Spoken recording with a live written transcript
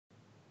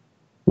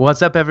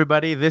What's up,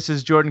 everybody? This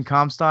is Jordon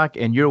Comstock,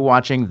 and you're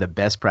watching the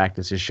Best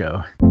Practices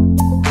Show.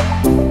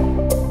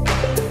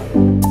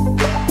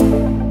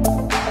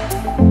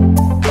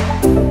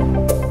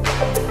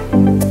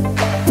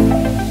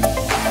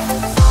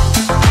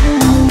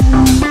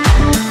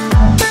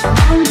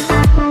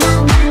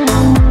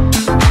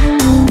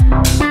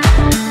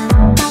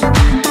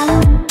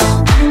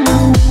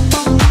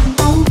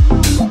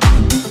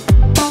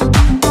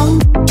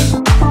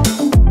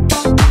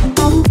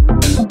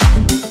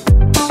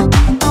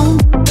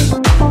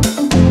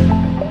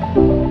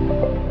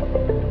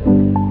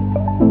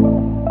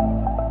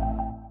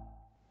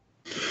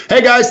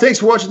 Hey guys, thanks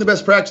for watching the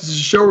Best Practices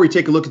Show, where we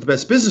take a look at the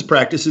best business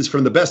practices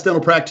from the best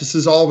dental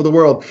practices all over the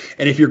world.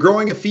 And if you're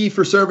growing a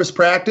fee-for-service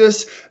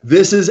practice,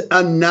 this is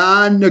a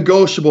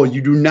non-negotiable.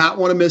 You do not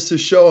want to miss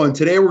this show. And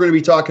today we're going to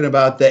be talking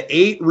about the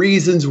 8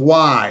 reasons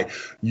why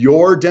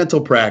your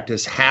dental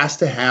practice has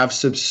to have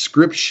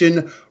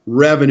subscription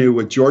revenue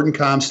with Jordon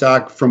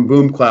Comstock from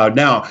BoomCloud.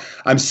 Now,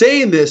 I'm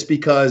saying this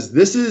because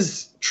this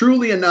is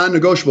truly a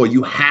non-negotiable.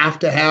 You have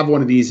to have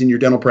one of these in your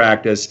dental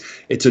practice.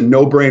 It's a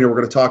no-brainer. We're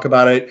going to talk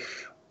about it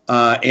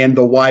and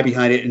the why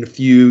behind it in a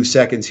few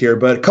seconds here.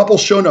 But a couple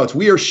show notes.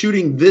 We are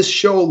shooting this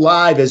show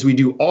live, as we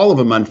do all of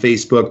them on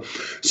Facebook.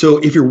 So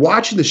if you're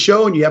watching the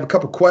show and you have a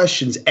couple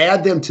questions,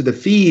 add them to the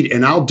feed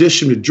and I'll dish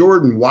them to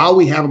Jordon while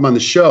we have them on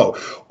the show.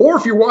 Or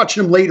if you're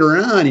watching them later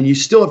on and you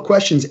still have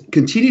questions,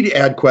 continue to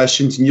add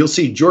questions, and you'll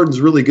see Jordon's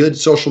really good at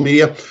social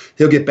media.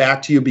 He'll get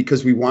back to you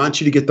because we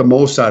want you to get the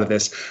most out of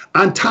this.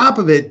 On top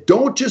of it,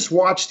 don't just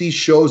watch these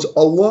shows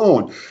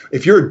alone.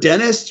 If you're a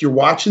dentist, you're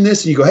watching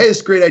this and you go, hey, this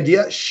is a great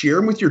idea, share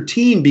them with your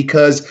team,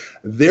 because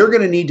they're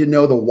going to need to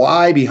know the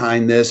why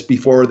behind this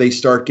before they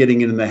start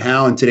getting into the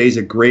how. And today's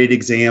a great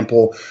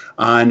example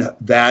on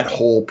that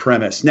whole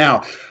premise. Now,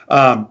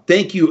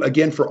 thank you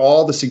again for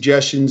all the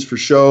suggestions for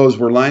shows.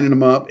 We're lining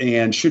them up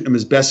and shooting them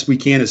as best we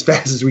can, as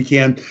fast as we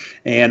can,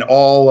 and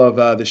all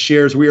of the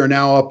shares. We are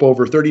now up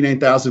over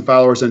 39,000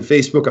 followers on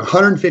Facebook.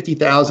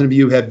 150,000 of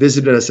you have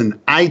visited us on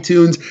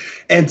iTunes.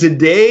 And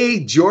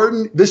today,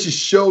 Jordon, this is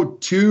show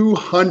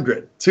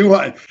 200.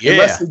 200. Yeah. In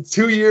less than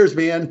 2 years,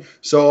 man.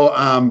 So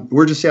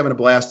we're just having a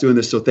blast doing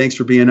this. So thanks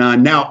for being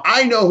on. Now,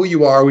 I know who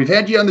you are. We've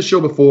had you on the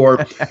show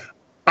before.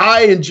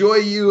 I enjoy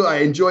you. I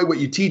enjoy what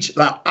you teach.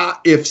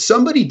 If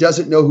somebody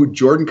doesn't know who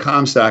Jordon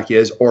Comstock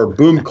is, or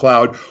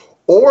BoomCloud,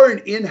 or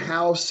an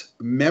in-house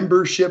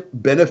membership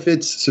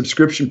benefits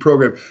subscription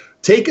program,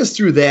 take us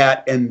through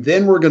that, and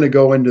then we're going to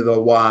go into the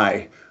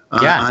why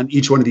on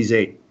each one of these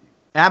 8.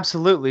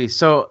 Absolutely.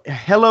 So,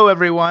 hello,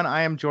 everyone.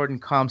 I am Jordon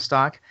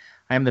Comstock.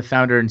 I am the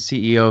founder and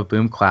CEO of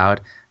BoomCloud.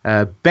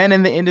 Been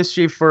in the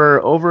industry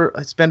for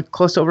it's been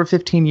close to over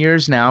 15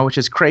 years now, which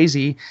is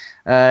crazy.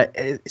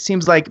 It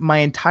seems like my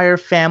entire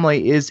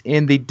family is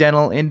in the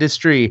dental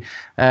industry.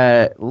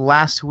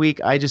 Last week,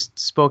 I just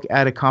spoke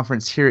at a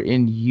conference here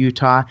in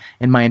Utah,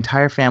 and my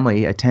entire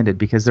family attended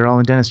because they're all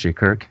in dentistry,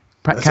 Kirk.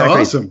 That's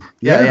awesome.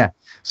 Yeah.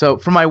 So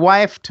from my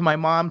wife to my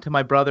mom to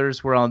my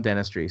brothers, we're all in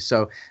dentistry.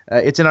 So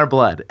it's in our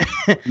blood.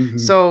 Mm-hmm.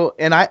 So,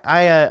 and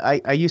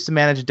I used to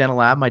manage a dental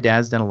lab, my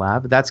dad's dental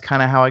lab. That's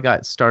kind of how I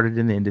got started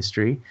in the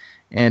industry.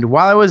 And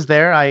while I was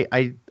there,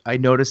 I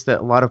noticed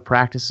that a lot of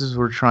practices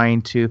were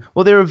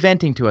they were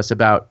venting to us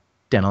about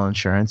dental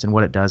insurance and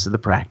what it does to the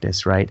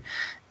practice, right?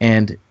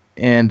 And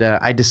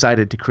I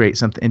decided to create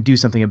something and do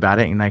something about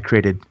it. And I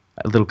created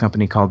a little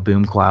company called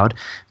BoomCloud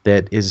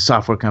that is a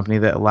software company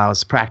that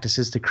allows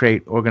practices to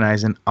create,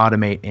 organize, and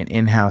automate an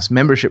in-house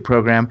membership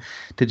program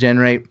to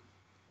generate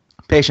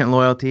patient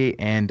loyalty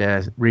and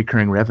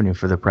recurring revenue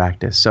for the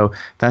practice. So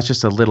that's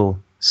just a little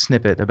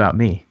snippet about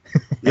me.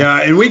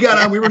 Yeah, and we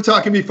were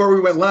talking before we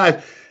went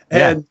live,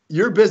 and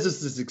your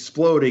business is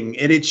exploding,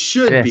 and it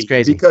should be,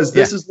 crazy. Because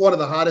this is one of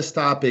the hottest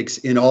topics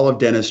in all of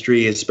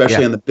dentistry,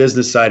 especially on the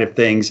business side of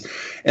things.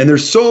 And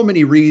there's so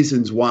many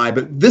reasons why,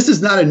 but this is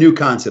not a new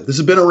concept. This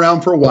has been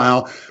around for a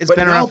while. It's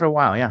been around for a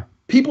while, yeah.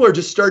 People are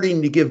just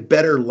starting to give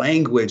better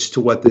language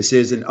to what this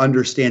is and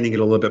understanding it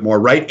a little bit more,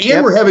 right?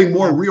 And we're having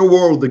more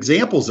real-world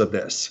examples of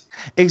this.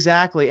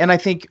 Exactly. And I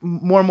think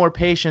more and more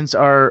patients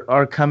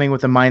are coming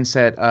with a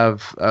mindset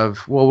of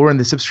well, we're in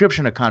the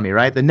subscription economy,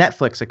 right? The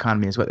Netflix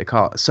economy is what they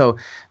call it. So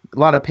a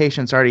lot of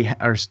patients already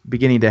are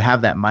beginning to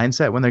have that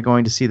mindset when they're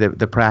going to see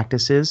the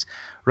practices,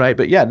 right?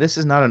 But yeah, this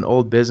is not an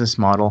old business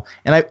model.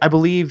 And I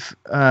believe,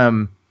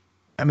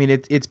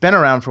 it's been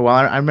around for a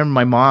while. I remember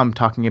my mom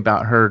talking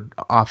about her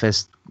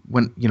office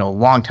when, a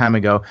long time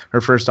ago,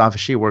 her first office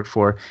she worked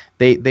for,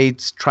 they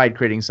tried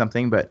creating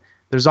something, but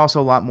there's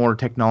also a lot more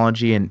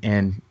technology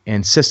and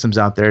systems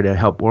out there to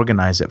help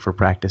organize it for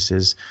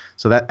practices.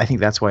 So I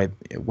think that's why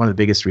one of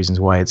the biggest reasons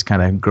why it's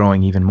kind of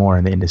growing even more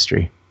in the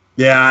industry.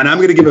 Yeah, and I'm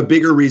going to give a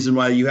bigger reason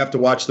why you have to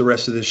watch the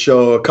rest of this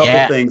show. A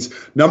couple things.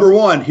 Number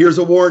one, here's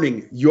a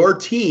warning. Your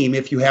team,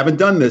 if you haven't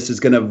done this, is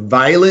going to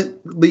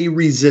violently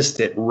resist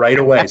it right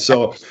away.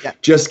 So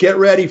just get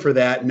ready for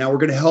that. Now we're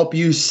going to help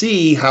you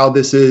see how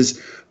this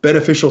is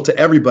beneficial to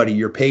everybody,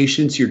 your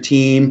patients, your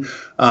team,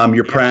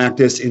 your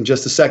practice, in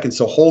just a second.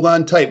 So hold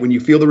on tight. When you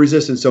feel the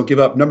resistance, don't give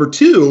up. Number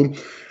two,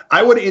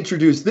 I want to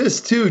introduce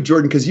this too,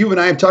 Jordon, because you and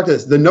I have talked about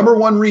this. The number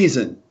one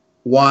reason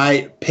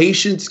why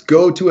patients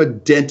go to a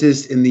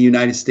dentist in the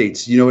United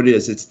States, you know what it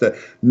is? It's the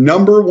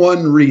number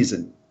one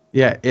reason.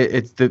 Yeah,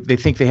 they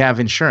think they have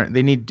insurance.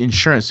 They need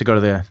insurance to go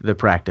to the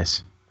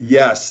practice.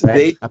 Yes,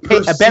 right? A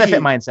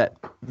benefit mindset.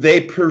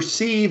 They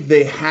perceive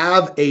they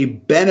have a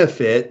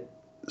benefit,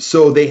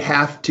 so they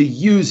have to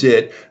use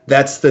it.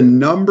 That's the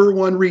number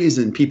one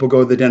reason people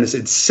go to the dentist.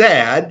 It's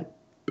sad,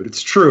 but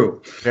it's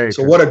true. Very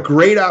so true. What a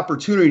great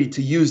opportunity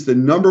to use the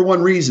number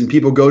one reason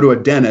people go to a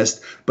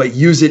dentist, but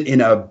use it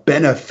in a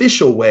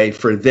beneficial way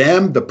for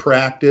them, the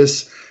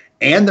practice,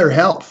 and their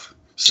health.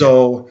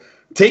 So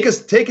take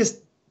us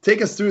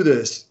through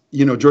this.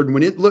 You know,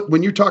 Jordon,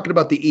 when you're talking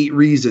about the 8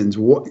 reasons,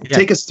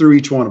 take us through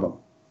each one of them.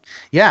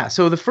 Yeah.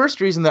 So the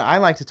first reason that I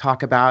like to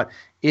talk about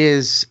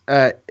is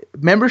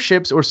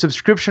memberships or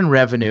subscription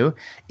revenue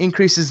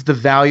increases the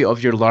value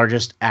of your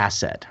largest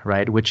asset,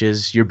 right? Which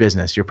is your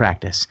business, your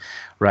practice,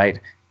 right?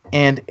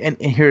 And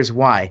here's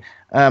why.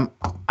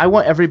 I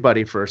want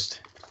everybody first.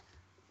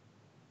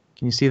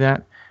 Can you see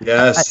that?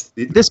 Yes.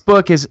 This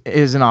book is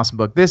an awesome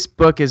book. This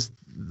book is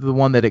the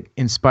one that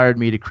inspired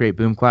me to create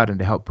Boom Cloud and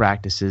to help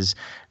practices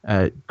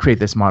create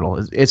this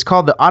model. It's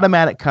called The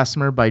Automatic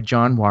Customer by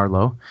John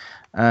Warlow.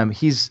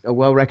 He's a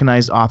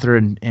well-recognized author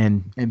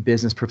and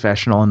business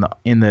professional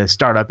in the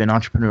startup and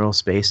entrepreneurial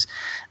space.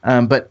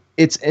 But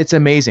it's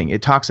amazing.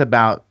 It talks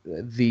about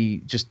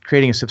just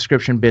creating a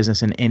subscription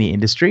business in any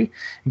industry,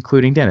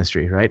 including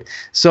dentistry, right?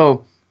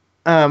 So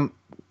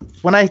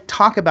when I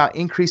talk about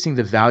increasing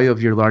the value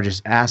of your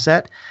largest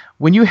asset,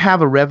 when you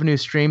have a revenue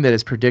stream that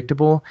is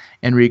predictable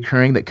and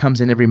recurring that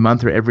comes in every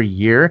month or every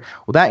year,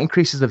 well, that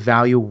increases the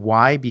value.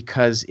 Why?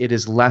 Because it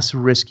is less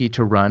risky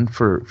to run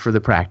for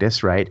the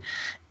practice, right?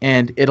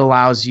 And it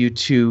allows you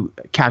to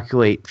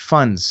calculate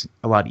funds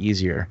a lot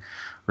easier,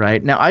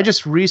 right? Now, I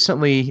just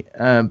recently,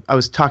 I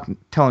was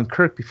telling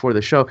Kirk before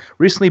the show,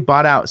 recently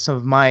bought out some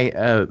of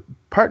my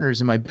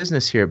partners in my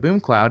business here at Boom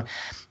Cloud,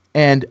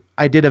 and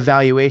I did a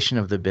valuation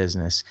of the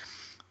business.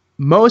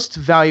 Most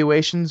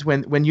valuations,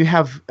 when you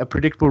have a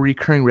predictable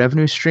recurring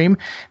revenue stream,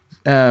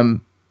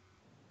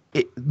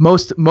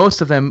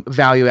 most of them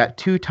value at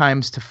 2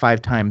 times to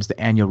 5 times the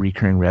annual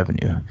recurring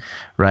revenue,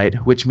 right?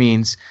 Which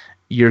means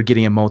you're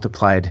getting a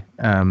multiplied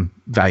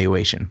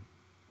valuation.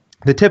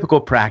 The typical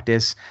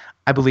practice,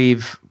 I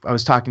believe, I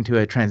was talking to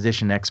a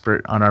transition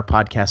expert on our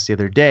podcast the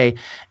other day.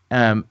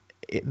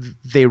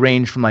 They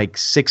range from like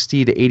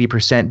 60 to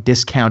 80%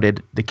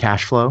 discounted the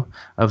cash flow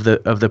of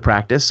the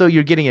practice. So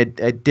you're getting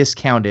a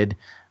discounted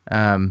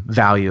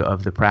value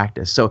of the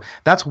practice. So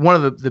that's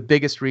one of the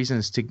biggest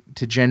reasons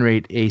to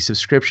generate a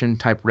subscription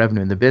type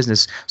revenue in the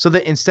business. So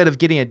that instead of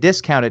getting a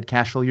discounted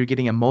cash flow, you're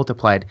getting a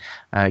multiplied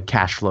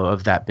cash flow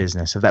of that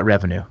business, of that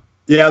revenue.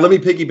 Yeah, let me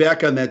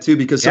piggyback on that too,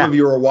 because some of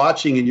you are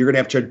watching and you're going to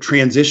have to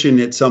transition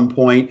at some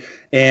point,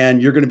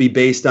 and you're going to be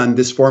based on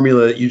this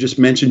formula that you just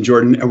mentioned,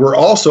 Jordon. And we're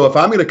also, if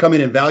I'm going to come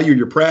in and value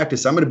your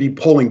practice, I'm going to be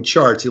pulling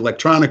charts,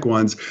 electronic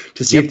ones,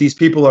 to see if these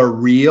people are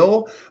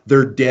real,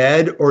 they're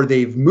dead, or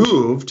they've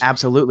moved.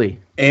 Absolutely.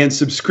 And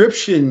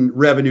subscription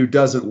revenue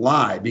doesn't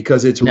lie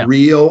because it's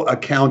real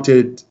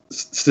accounted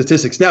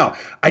statistics. Now,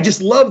 I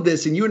just love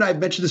this, and you and I have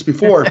mentioned this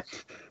before.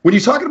 When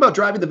you're talking about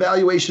driving the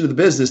valuation of the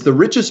business, the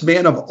richest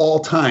man of all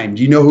time,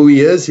 do you know who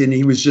he is? And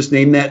he was just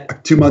named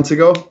that 2 months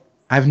ago.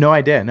 I have no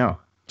idea. No.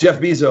 Jeff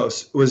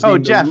Bezos was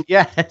named Jeff.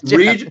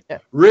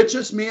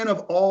 Richest man of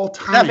all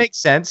time. That makes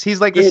sense.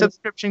 He's like the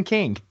subscription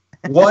king.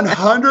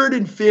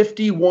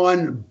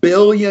 $151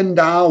 billion.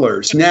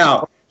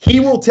 Now, he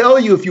will tell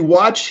you, if you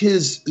watch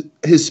his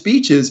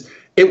speeches,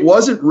 it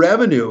wasn't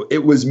revenue.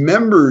 It was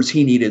members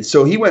he needed.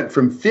 So he went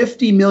from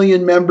 50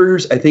 million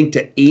members, I think,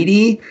 to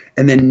 80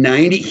 and then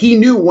 90. He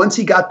knew once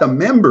he got the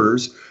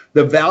members,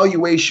 the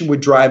valuation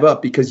would drive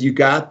up because you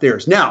got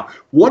theirs. Now,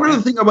 one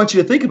other thing I want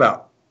you to think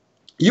about.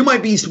 You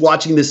might be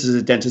watching this as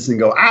a dentist and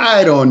go,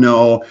 I don't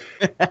know.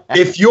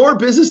 If your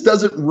business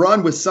doesn't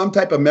run with some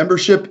type of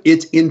membership,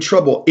 it's in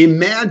trouble.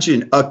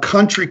 Imagine a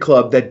country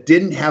club that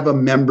didn't have a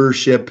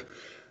membership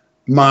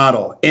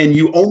model, and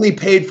you only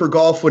paid for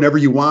golf whenever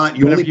you want.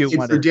 You only paid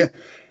for dinner.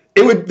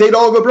 They'd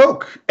all go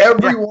broke.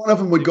 Every one of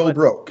them would go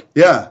broke.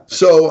 Yeah.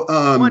 So,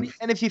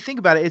 and if you think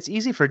about it, it's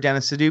easy for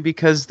dentists to do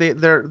because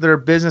their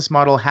business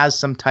model has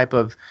some type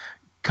of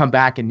come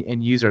back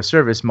and use our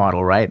service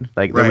model, right?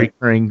 Like the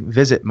recurring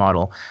visit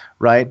model,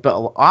 right?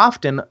 But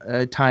often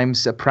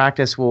times a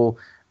practice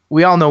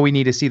we all know we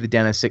need to see the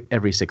dentist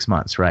every 6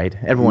 months, right?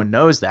 Everyone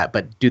knows that,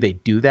 but do they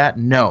do that?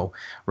 No,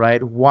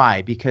 right?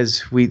 Why?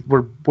 Because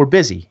we're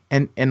busy.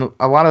 And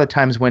a lot of the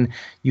times when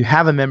you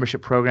have a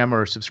membership program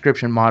or a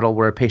subscription model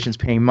where a patient's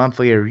paying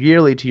monthly or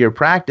yearly to your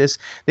practice,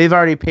 they've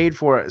already paid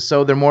for it.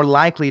 So they're more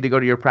likely to go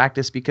to your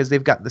practice because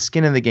they've got the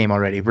skin in the game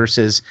already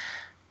versus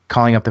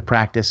calling up the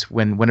practice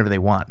whenever they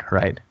want,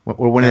 right?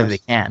 Or whenever they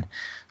can.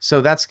 So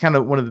that's kind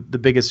of one of the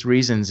biggest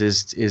reasons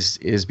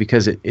is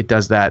because it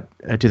does that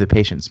to the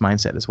patient's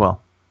mindset as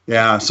well.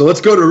 Yeah. So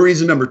let's go to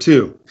reason number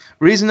 2.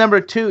 Reason number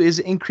 2 is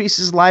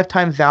increases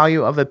lifetime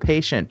value of a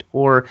patient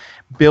or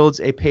builds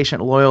a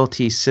patient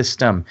loyalty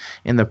system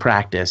in the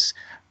practice,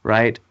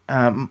 right?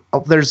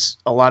 There's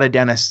a lot of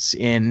dentists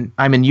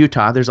I'm in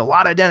Utah. There's a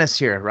lot of dentists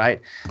here,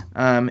 right?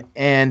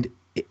 And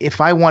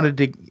if I wanted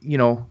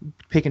to,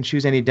 pick and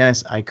choose any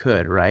dentist, I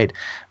could, right?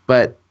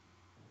 But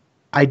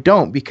I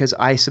don't, because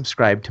I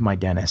subscribe to my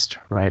dentist,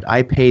 right?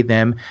 I pay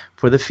them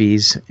for the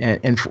fees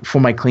and for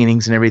my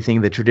cleanings and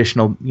everything, the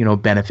traditional,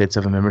 benefits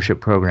of a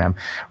membership program,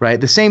 right?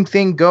 The same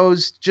thing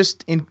goes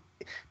just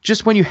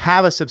when you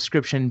have a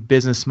subscription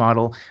business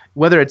model,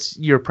 whether it's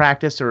your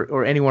practice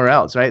or anywhere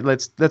else, right?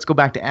 Let's go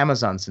back to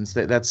Amazon, since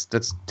that's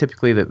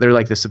typically they're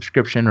like the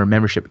subscription or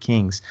membership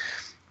kings,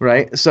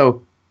 right?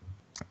 So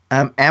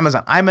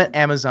Amazon, I'm an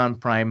Amazon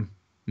Prime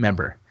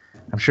member.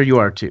 I'm sure you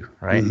are too,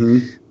 right?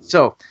 Mm-hmm.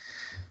 So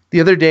the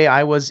other day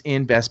I was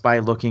in Best Buy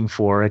looking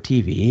for a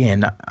TV,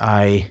 and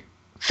I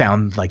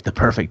found like the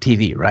perfect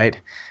TV, right?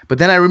 But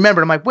then I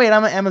remembered, I'm like, wait,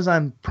 I'm an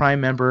Amazon Prime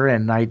member,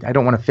 and I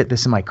don't want to fit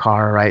this in my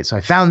car, right? So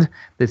I found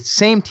the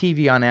same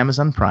TV on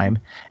Amazon Prime,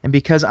 and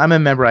because I'm a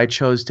member, I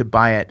chose to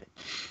buy it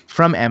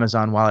from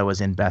Amazon while I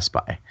was in Best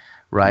Buy,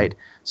 right?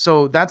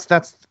 So that's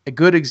a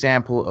good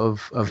example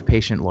of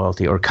patient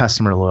loyalty or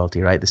customer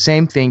loyalty, right? The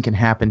same thing can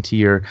happen to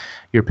your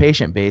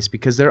patient base,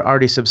 because they're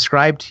already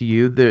subscribed to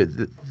you.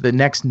 The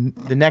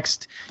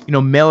next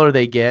mailer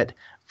they get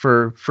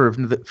for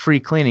the free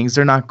cleanings,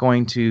 they're not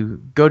going to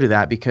go to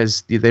that,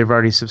 because they've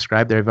already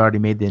subscribed. They've already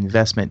made the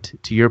investment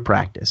to your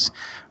practice,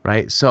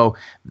 right? So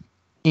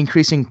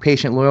increasing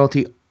patient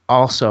loyalty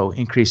also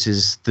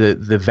increases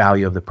the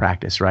value of the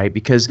practice, right?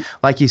 Because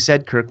like you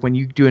said, Kirk, when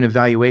you do an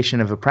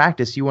evaluation of a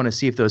practice, you want to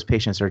see if those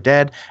patients are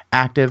dead,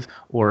 active,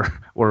 or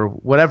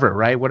whatever,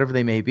 right? Whatever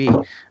they may be.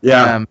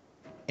 Yeah.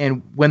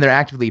 And when they're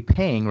actively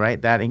paying,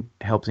 right, that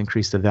helps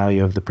increase the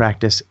value of the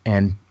practice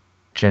and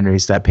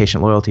generates that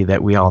patient loyalty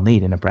that we all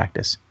need in a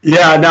practice.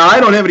 Yeah. Now, I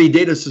don't have any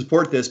data to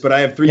support this, but I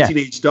have 3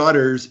 teenage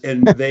daughters,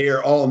 and they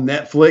are all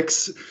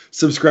Netflix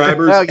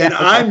subscribers. Oh, yeah. And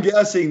I'm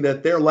guessing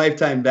that their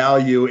lifetime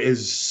value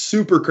is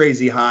super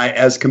crazy high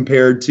as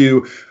compared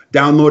to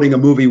downloading a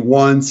movie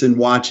once and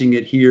watching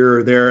it here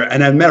or there.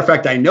 And as a matter of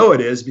fact, I know it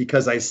is,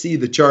 because I see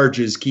the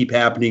charges keep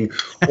happening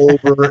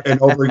over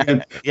and over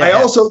again.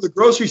 The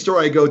grocery store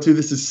I go to,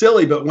 this is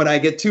silly, but when I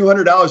get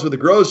 $200 worth of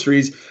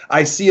groceries,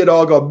 I see it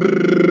all go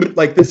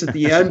like this at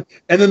the end.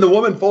 And then the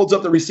woman folds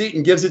up the receipt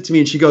and gives it to me,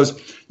 and she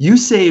goes, "You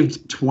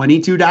saved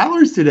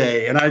 $22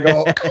 today." And I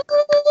go,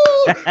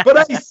 but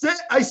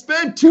I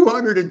spent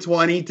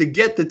 $220 to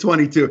get the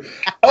 22.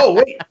 Oh,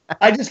 wait,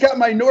 I just got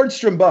my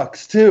Nordstrom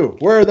bucks too.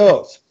 Where are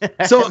those?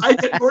 So I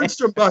get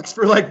Nordstrom bucks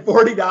for like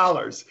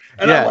 $40.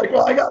 And I'm like,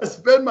 well, I got to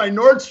spend my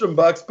Nordstrom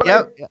bucks,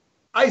 but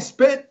I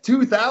spent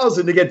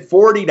 $2,000 to get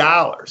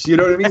 $40. You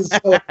know what I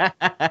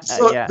mean?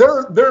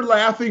 So they're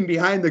laughing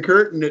behind the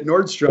curtain at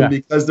Nordstrom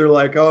because they're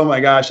like, oh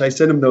my gosh, I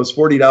sent him those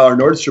 $40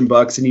 Nordstrom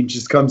bucks, and he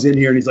just comes in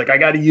here and he's like, I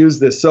got to use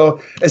this.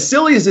 So as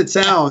silly as it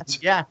sounds,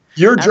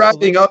 you're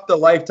driving up the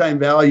lifetime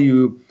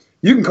value.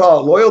 You can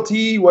call it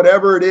loyalty,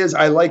 whatever it is.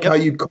 I like how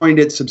you coined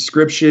it,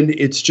 subscription.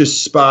 It's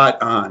just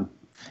spot on.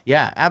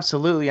 Yeah,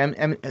 absolutely. I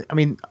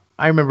mean,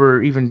 I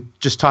remember even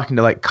just talking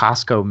to like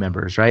Costco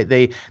members, right?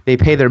 They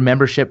pay their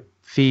membership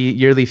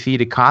yearly fee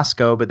to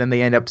Costco, but then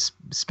they end up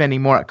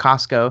spending more at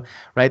Costco,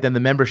 right, than the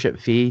membership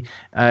fee.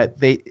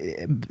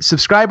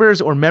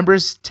 Subscribers or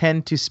members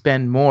tend to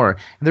spend more.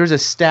 And there's a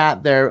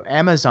stat there,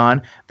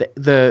 Amazon,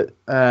 the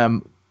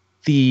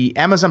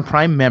Amazon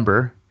Prime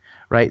member,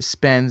 right,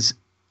 spends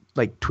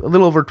like a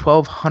little over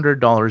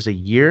 $1,200 a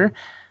year.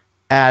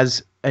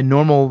 As a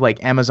normal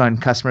like Amazon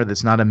customer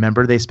that's not a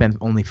member, they spend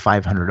only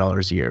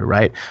 $500 a year,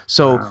 right?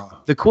 So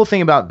the cool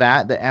thing about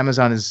that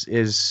Amazon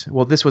is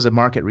well, this was a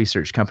market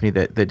research company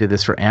that did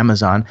this for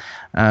Amazon,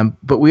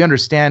 but we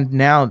understand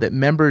now that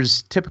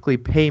members typically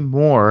pay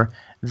more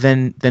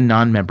than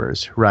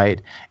non-members,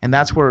 right? And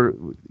that's where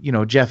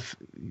Jeff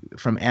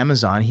from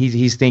Amazon,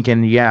 he's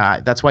thinking,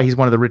 that's why he's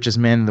one of the richest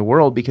men in the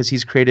world, because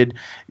he's created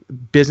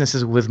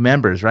businesses with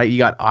members, right? You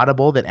got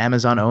Audible that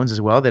Amazon owns as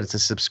well, that it's a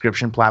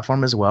subscription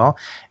platform as well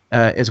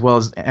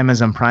as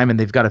Amazon Prime, and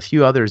they've got a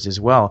few others as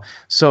well.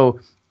 So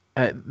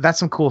that's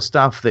some cool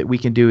stuff that we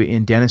can do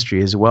in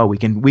dentistry as well. We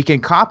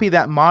can copy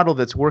that model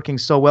that's working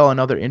so well in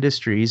other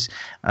industries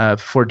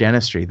for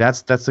dentistry.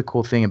 That's the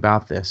cool thing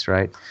about this,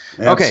 right?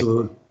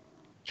 Absolutely. Okay.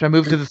 Should I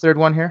move to the third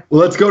one here? Well,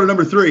 let's go to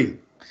number 3.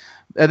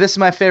 This is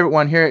my favorite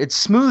one here. It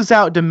smooths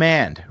out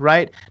demand,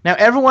 right? Now,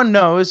 everyone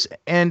knows,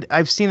 and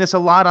I've seen this a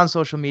lot on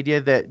social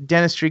media, that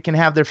dentistry can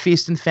have their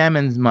feast and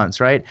famine months,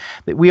 right?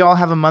 That we all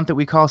have a month that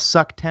we call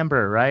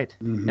Sucktember, right?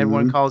 Mm-hmm.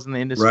 Everyone calls in the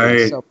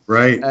industry.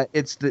 Right.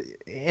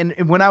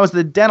 And when I was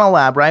the dental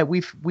lab, right?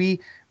 We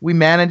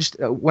managed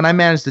when I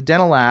managed the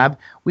dental lab,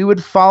 we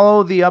would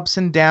follow the ups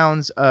and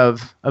downs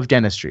of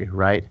dentistry,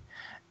 right?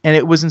 And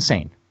it was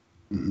insane.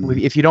 Mm-hmm.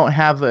 If you don't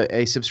have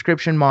a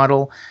subscription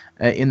model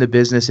in the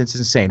business, it's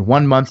insane.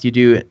 1 month you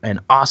do an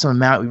awesome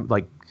amount,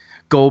 like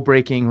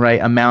goal-breaking, right,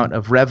 amount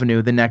of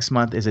revenue, the next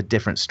month is a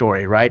different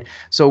story, right?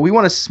 So we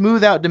want to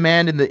smooth out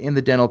demand in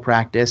the dental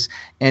practice.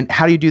 And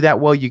how do you do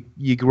that? Well,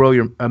 you grow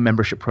your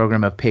membership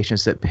program of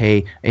patients that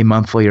pay a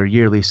monthly or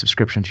yearly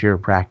subscription to your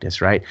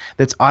practice, right?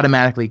 That's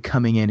automatically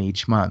coming in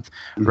each month,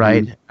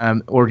 right?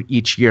 Or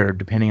each year,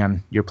 depending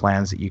on your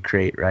plans that you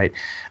create, right?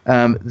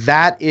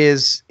 That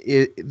is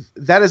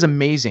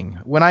amazing.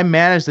 When I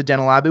managed the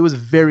dental lab, it was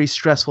very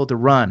stressful to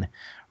run,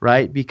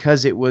 right?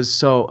 Because it was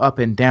so up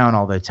and down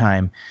all the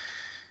time.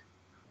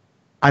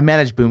 I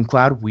managed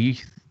BoomCloud.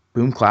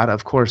 BoomCloud,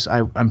 of course,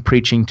 I'm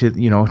preaching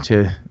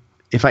to,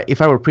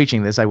 if I were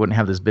preaching this, I wouldn't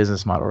have this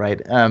business model,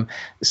 right?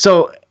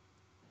 So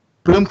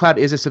BoomCloud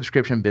is a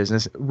subscription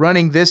business.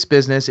 Running this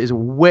business is a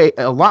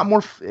lot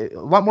more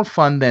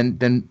fun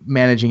than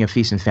managing a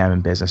feast and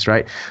famine business,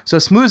 right? So it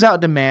smooths out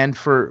demand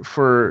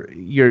for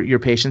your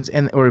patients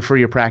or for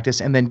your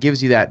practice, and then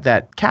gives you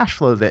that cash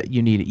flow that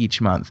you need each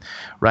month,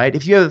 right?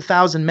 If you have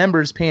 1,000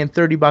 members paying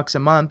 $30 a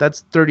month,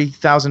 that's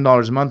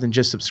 $30,000 a month in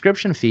just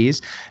subscription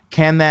fees.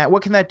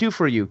 What can that do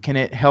for you? Can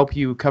it help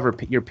you cover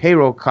your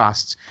payroll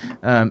costs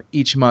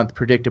each month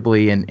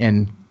predictably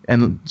and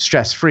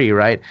stress-free,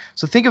 right?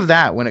 So think of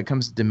that when it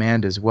comes to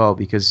demand as well,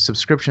 because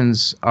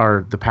subscriptions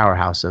are the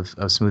powerhouse of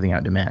smoothing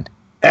out demand.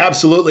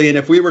 Absolutely. And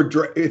if we were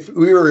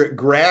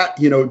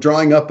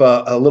drawing up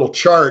a little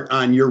chart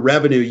on your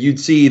revenue,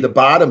 you'd see the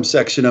bottom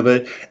section of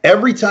it.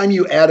 Every time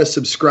you add a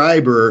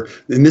subscriber,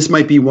 and this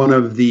might be one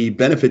of the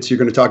benefits you're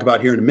going to talk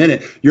about here in a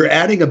minute, you're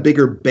adding a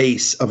bigger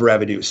base of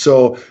revenue.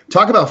 So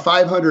talk about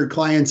 500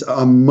 clients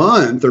a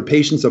month or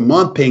patients a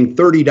month paying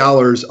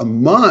 $30 a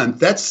month.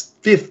 That's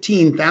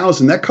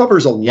 15,000. That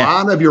covers a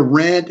lot of your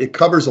rent. It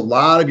covers a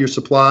lot of your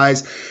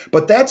supplies,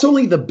 but that's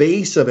only the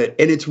base of it.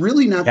 And it's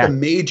really not the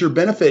major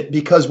benefit,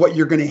 because what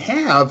you're going to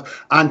have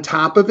on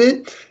top of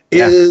it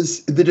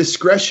is the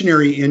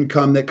discretionary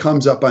income that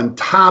comes up on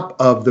top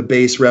of the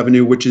base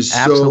revenue, which is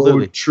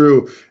so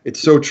true. It's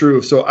so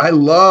true. So I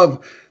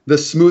love the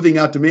smoothing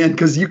out demand,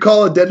 because you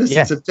call a dentist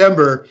in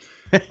September,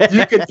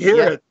 you can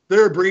hear it.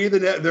 They're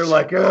breathing it. They're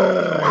like,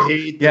 I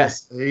hate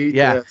this. I hate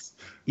this.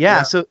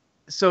 Yeah.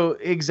 So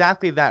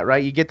exactly that,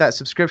 right? You get that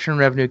subscription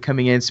revenue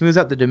coming in, smooths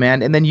out the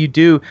demand, and then you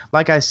do,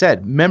 like I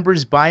said,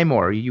 members buy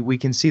more. We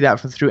can see that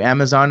through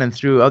Amazon and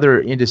through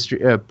other industry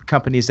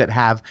companies that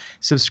have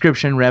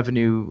subscription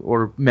revenue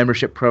or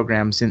membership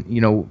programs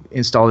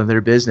installed in their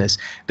business.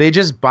 They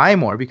just buy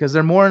more because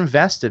they're more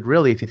invested,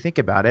 really, if you think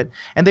about it,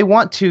 and they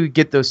want to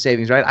get those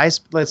savings, right?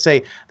 Let's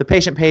say the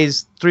patient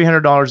pays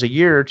 $300 a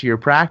year to your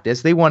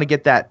practice. They want to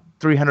get that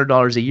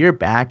 $300 a year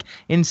back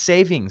in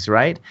savings,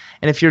 right?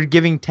 And if you're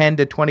giving 10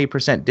 to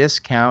 20%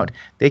 discount,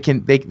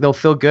 they'll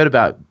feel good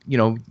about,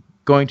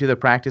 going to the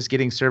practice,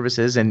 getting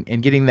services, and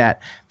getting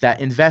that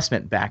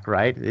investment back,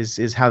 right?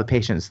 Is how the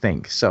patients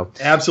think. So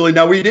absolutely.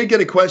 Now, we did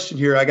get a question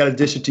here. I got to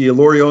dish it to you.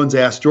 Lori Owens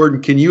asked,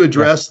 Jordon, can you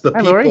address the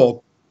people? Lori.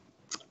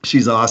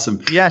 She's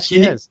awesome. Yeah,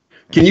 she is.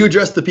 Can you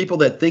address the people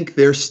that think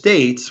their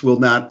states will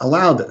not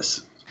allow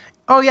this?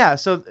 Oh yeah,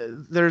 so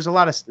there's a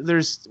lot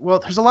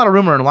of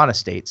rumor in a lot of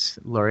states,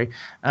 Lori,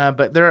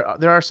 but there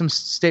are some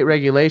state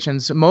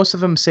regulations. Most of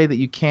them say that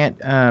you can't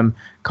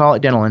call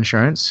it dental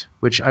insurance,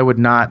 which I would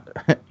not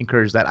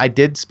encourage that. I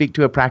did speak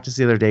to a practice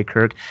the other day,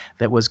 Kirk,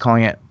 that was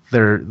calling it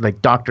their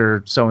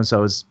Dr.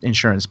 So-and-so's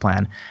insurance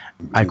plan.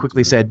 I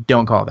quickly said,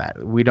 don't call that.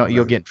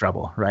 You'll get in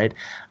trouble, right?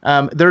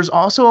 There's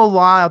also a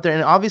law out there,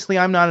 and obviously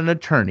I'm not an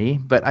attorney,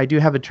 but I do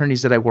have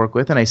attorneys that I work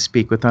with and I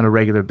speak with on a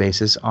regular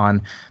basis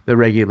on the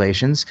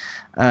regulations.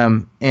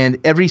 And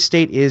every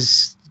state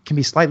can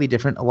be slightly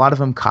different. A lot of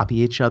them copy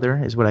each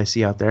other, is what I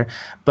see out there.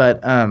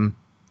 But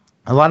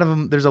a lot of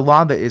them, there's a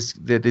law that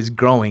is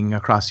growing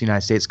across the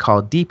United States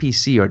called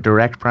DPC, or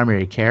direct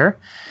primary care.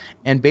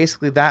 And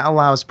basically that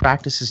allows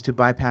practices to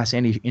bypass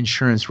any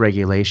insurance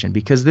regulation,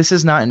 because this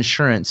is not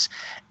insurance.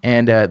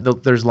 And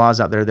there's laws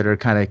out there that are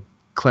kind of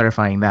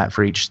clarifying that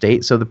for each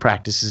state, so the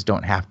practices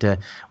don't have to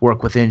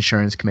work with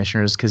insurance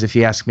commissioners, because if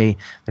you ask me,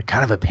 they're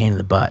kind of a pain in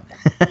the butt.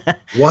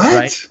 What?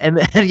 Right? And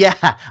then,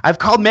 I've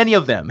called many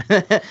of them.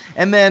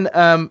 and then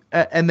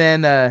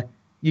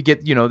you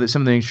get,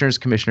 some of the insurance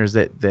commissioners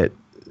that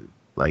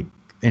like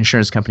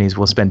insurance companies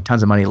will spend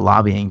tons of money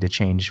lobbying to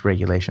change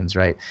regulations,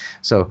 right?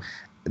 So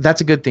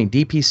that's a good thing.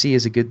 DPC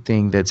is a good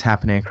thing that's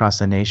happening across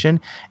the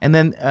nation. And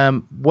then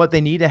what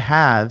they need to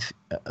have,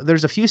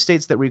 there's a few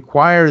states that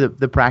require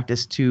the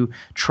practice to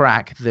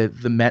track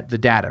the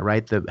data,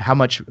 right? How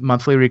much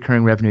monthly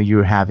recurring revenue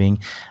you're having,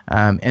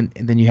 and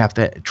then you have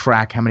to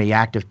track how many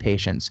active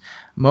patients.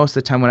 Most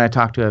of the time when I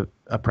talk to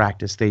a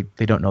practice, they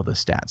don't know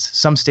those stats.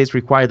 Some states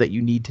require that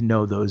you need to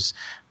know those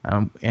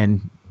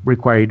and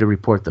require you to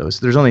report those.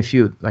 There's only a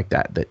few like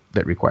that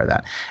require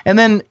that. And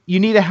then you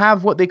need to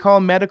have what they call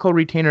a medical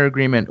retainer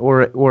agreement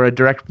or a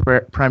direct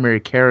primary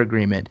care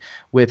agreement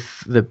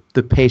with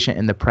the patient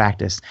and the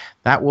practice.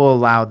 That will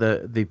allow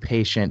the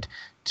patient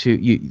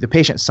the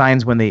patient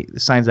signs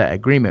that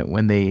agreement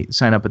when they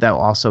sign up, but that will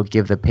also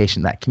give the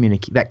patient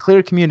that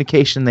clear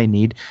communication they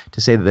need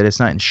to say that it's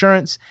not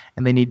insurance,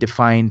 and they need to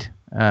find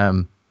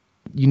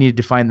you need to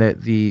define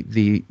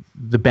the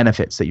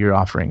benefits that you're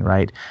offering,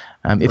 right?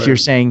 If you're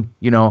saying,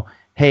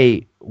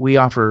 hey, we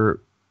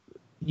offer,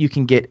 you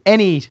can get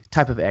any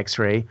type of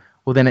X-ray,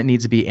 well, then it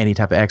needs to be any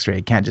type of X-ray.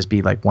 It can't just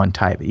be like one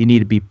type. You need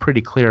to be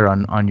pretty clear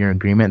on your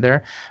agreement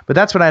there. But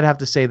that's what I'd have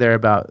to say there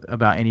about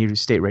any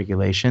state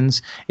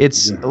regulations.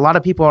 It's a lot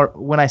of people are,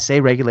 when I say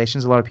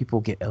regulations, a lot of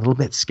people get a little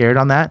bit scared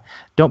on that.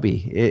 Don't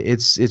be.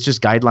 It's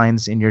just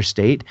guidelines in your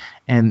state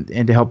and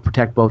to help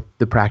protect both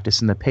the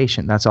practice and the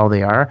patient. That's all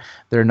they are.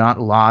 They're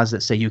not laws that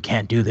say you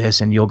can't do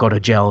this and you'll go to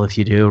jail if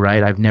you do,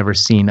 right? I've never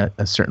seen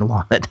a certain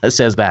law that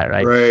says that,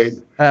 right? Right.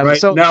 Right.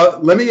 So now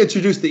let me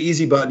introduce the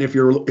easy button if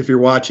you're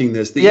watching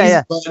this. The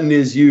easy button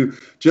is you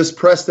just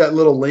press that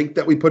little link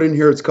that we put in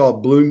here. It's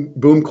called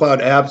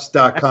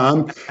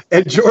boomcloudapps.com.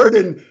 And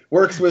Jordon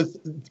works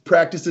with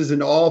practices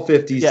in all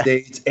 50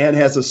 states and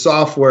has a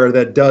software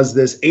that does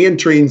this and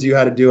trains you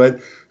how to do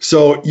it.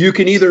 So you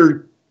can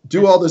either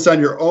do all this on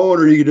your own,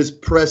 or you can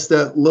just press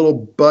that little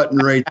button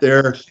right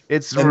there.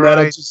 It's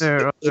right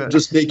there. It'll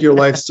just make your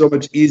life so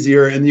much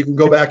easier, and you can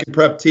go back and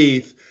prep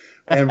teeth.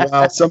 And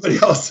while somebody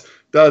else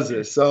does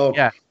this, so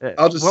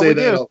I'll just say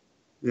that.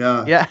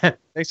 Yeah.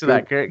 Thanks for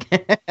that, Kirk.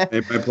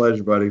 Hey, my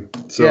pleasure, buddy.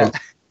 So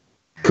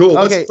cool.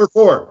 Okay. What's number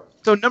 4?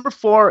 So number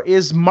 4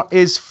 is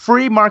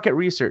free market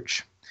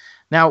research.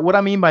 Now, what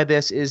I mean by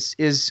this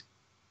is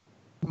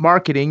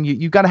marketing.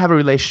 You've got to have a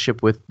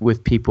relationship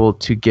with people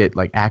to get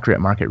like accurate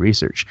market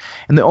research.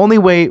 And the only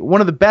way, one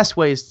of the best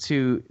ways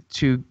to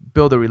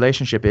build a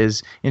relationship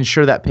is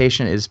ensure that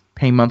patient is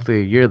paying monthly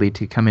or yearly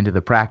to come into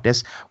the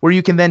practice, where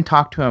you can then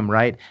talk to them,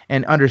 right,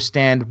 and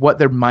understand what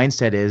their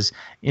mindset is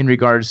in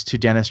regards to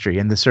dentistry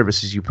and the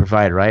services you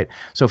provide, right?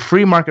 So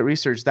free market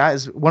research, that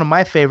is one of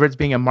my favorites.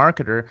 Being a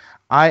marketer,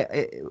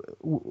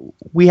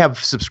 we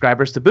have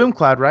subscribers to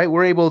BoomCloud, right?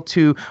 We're able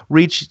to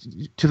reach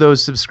to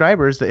those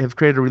subscribers that have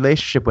created a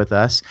relationship with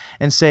us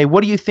and say,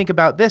 what do you think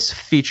about this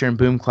feature in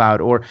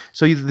BoomCloud? Or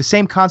so the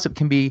same concept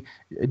can be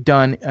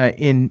done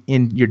in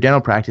your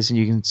dental practice, and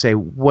you can say,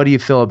 what do you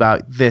feel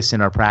about this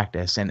in our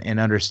practice, and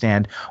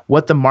understand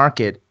what the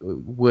market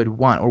would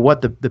want or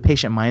what the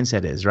patient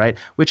mindset is, right?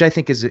 Which I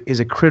think is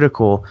a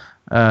critical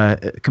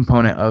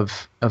component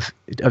of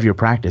your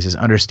practice, is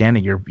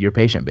understanding your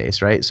patient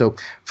base, right? So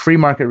free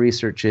market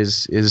research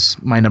is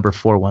my number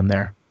 4 one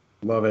there.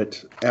 Love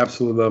it.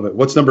 Absolutely love it.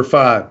 What's number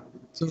 5?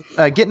 So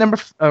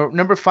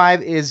number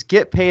 5 is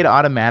get paid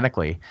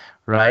automatically,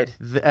 right?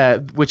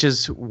 Which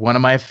is one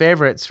of my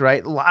favorites,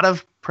 right? A lot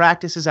of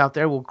practices out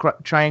there will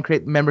try and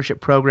create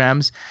membership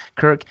programs,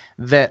 Kirk,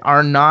 that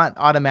are not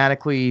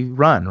automatically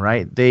run,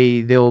 right?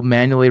 They'll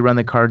manually run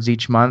the cards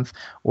each month,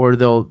 or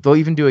they'll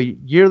even do a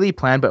yearly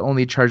plan, but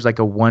only charge like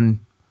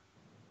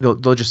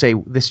they'll just say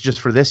this is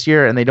just for this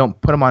year, and they don't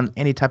put them on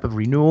any type of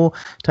renewal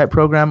type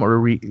program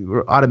or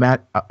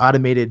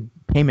automated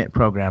payment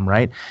program,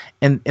 right?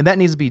 And that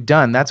needs to be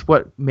done. That's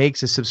what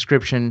makes a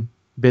subscription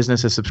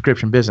business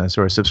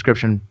or a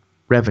subscription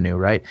revenue,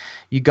 right?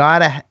 You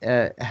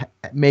gotta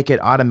make it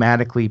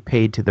automatically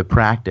paid to the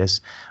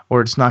practice,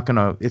 or it's not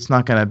gonna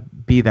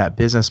be that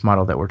business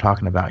model that we're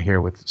talking about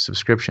here with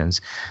subscriptions.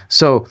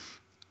 So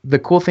the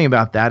cool thing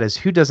about that is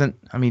who doesn't?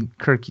 I mean,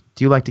 Kirk,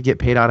 do you like to get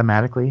paid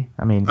automatically?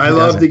 I mean,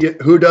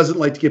 who doesn't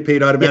like to get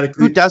paid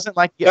automatically? Who doesn't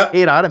like to get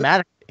paid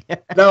automatically?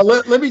 Now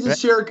let me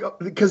just share,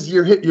 because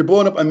you're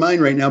blowing up my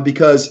mind right now,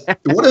 because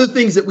one of the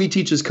things that we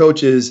teach as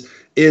coaches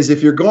is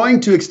if you're going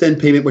to extend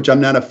payment, which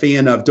I'm not a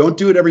fan of, don't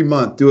do it every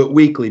month, do it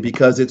weekly,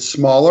 because it's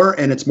smaller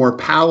and it's more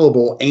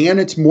palatable and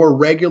it's more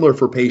regular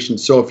for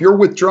patients. So if you're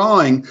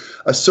withdrawing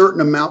a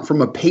certain amount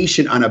from a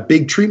patient on a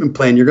big treatment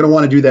plan, you're going to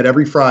want to do that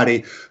every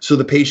Friday so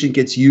the patient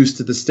gets used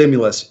to the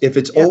stimulus. If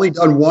it's only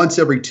done once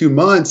every 2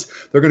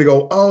 months, they're going to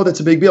go, oh, that's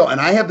a big deal.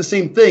 And I have the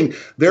same thing.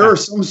 There are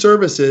some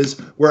services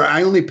where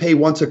I only pay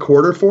once a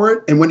quarter for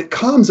it. And when it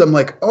comes, I'm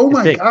like, oh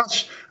my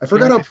gosh, I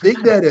forgot how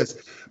big that is.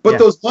 But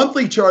those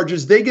monthly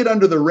charges, they get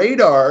under the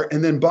radar.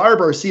 And then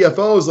Barb, our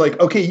CFO, is like,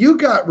 okay, you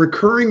got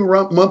recurring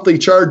monthly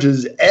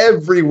charges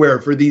everywhere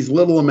for these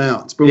little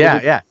amounts. But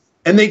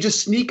and they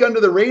just sneak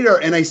under the radar.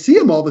 And I see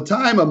them all the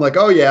time. I'm like,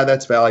 oh, yeah,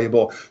 that's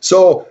valuable.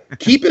 So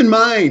keep in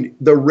mind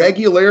the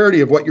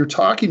regularity of what you're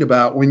talking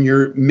about when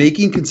you're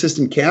making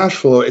consistent cash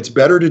flow. It's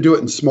better to do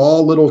it in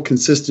small, little,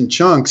 consistent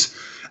chunks.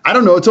 I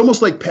don't know. It's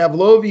almost like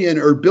Pavlovian,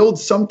 or build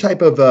some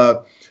type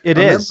of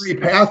memory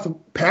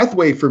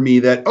pathway for me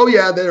that, oh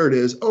yeah, there it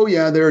is. Oh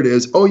yeah, there it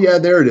is. Oh yeah,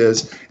 there it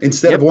is.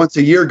 Instead of once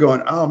a year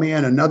going, oh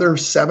man, another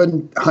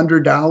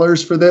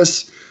 $700 for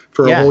this,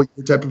 for a whole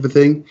year type of a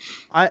thing.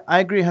 I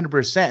agree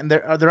 100%. And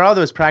there are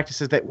those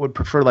practices that would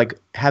prefer like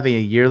having a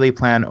yearly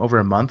plan over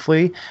a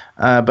monthly,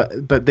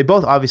 but they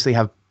both obviously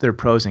have their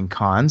pros and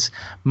cons.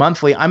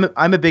 Monthly,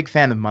 I'm a big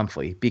fan of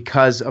monthly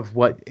because of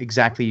what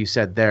exactly you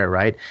said there,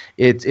 right?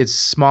 It's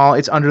small,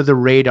 it's under the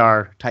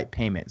radar type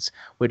payments,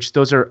 which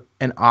those are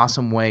an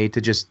awesome way to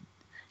just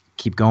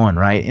keep going,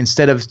 right?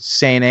 Instead of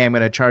saying, hey, I'm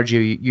going to charge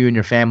you and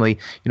your family,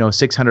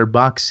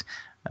 $600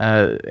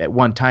 at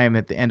one time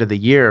at the end of the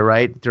year,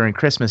 right, during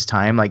Christmas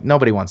time. Like,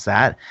 nobody wants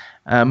that.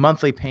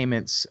 monthly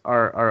payments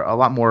are a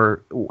lot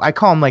more. I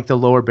call them like the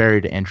lower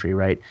barrier to entry,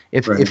 right?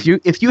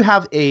 If you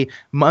have a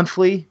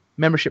monthly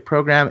membership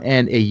program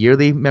and a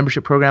yearly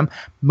membership program,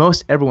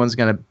 most everyone's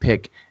going to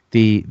pick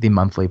the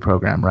monthly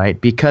program,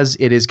 right? Because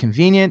it is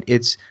convenient,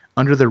 it's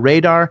under the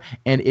radar,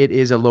 and it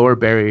is a lower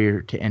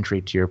barrier to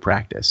entry to your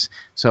practice.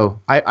 So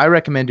I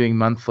recommend doing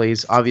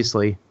monthlies.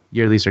 Obviously,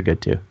 yearlies are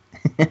good too.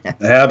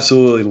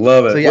 Absolutely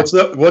love it. So,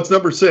 yeah. What's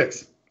number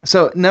 6?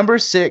 So number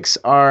 6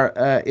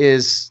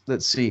 is,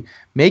 let's see,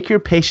 make your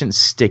patients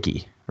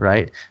sticky,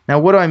 right? Now,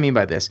 what do I mean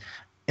by this?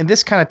 And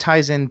this kind of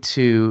ties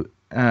into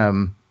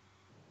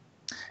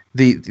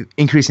the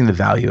increasing the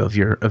value of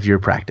your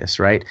practice,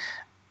 right?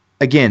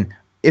 Again,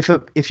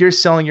 if you're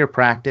selling your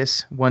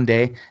practice one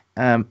day,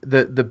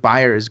 the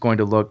buyer is going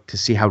to look to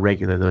see how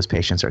regular those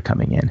patients are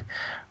coming in,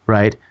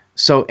 right?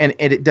 So, and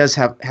it does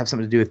have something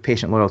to do with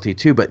patient loyalty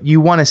too, but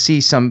you want to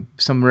see some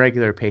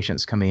regular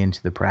patients coming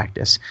into the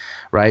practice,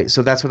 right?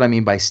 So that's what I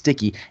mean by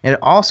sticky. And it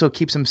also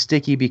keeps them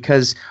sticky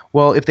because,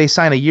 well, if they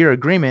sign a year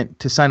agreement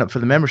to sign up for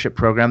the membership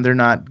program, they're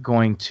not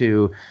going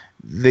to,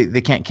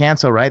 they can't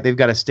cancel, right? They've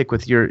got to stick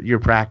with your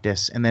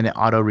practice, and then it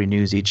auto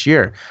renews each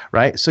year,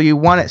 right? So you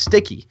want it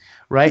sticky,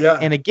 right? Yeah.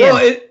 And again,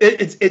 well,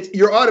 it's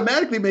you're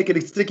automatically making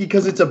it sticky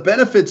because it's a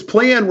benefits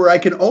plan where I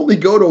can only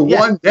go to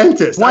one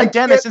dentist. One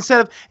dentist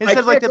instead of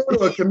like go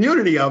to a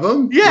community of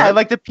them. Yeah,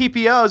 like the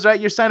PPOs,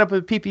 right? You sign up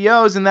with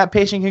PPOs, and that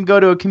patient can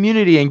go to a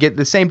community and get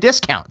the same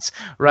discounts,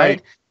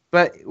 right?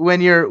 But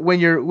when you're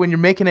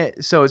making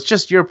it so it's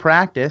just your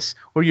practice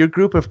or your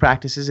group of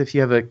practices, if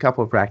you have a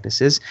couple of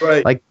practices,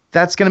 right, like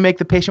that's going to make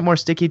the patient more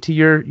sticky to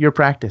your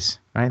practice,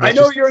 right? I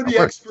know you're the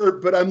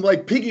expert, but I'm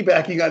like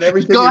piggybacking on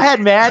everything. Go ahead,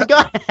 man. Go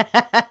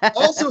ahead.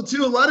 Also,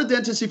 too, a lot of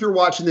dentists, if you're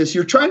watching this,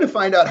 you're trying to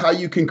find out how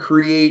you can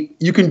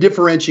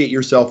differentiate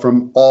yourself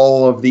from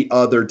all of the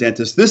other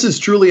dentists. This is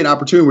truly an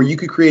opportunity where you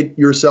could put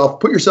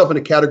yourself in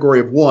a category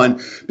of one,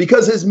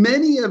 because as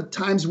many of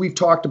times we've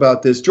talked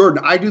about this,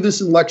 Jordan, I do this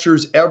in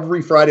lectures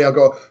every Friday. I'll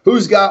go,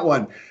 who's got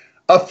one?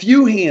 A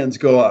few hands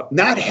go up,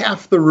 not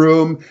half the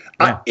room.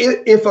 Yeah.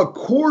 If a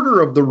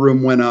quarter of the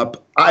room went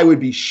up, I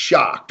would be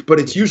shocked. But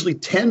it's usually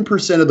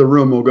 10% of the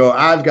room will go,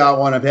 I've got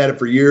one. I've had it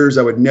for years.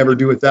 I would never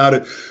do without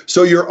it.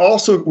 So you're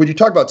also, when you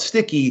talk about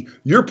sticky,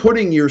 you're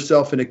putting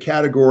yourself in a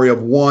category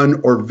of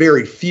one or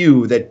very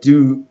few that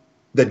do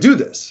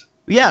this.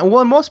 Yeah,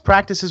 well, most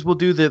practices will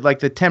do the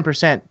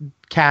 10%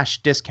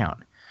 cash discount,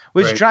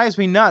 which drives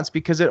me nuts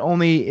because it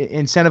only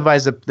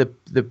incentivizes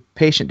the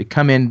patient to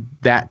come in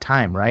that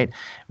time, right?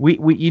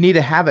 You need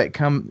to have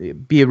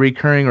it be a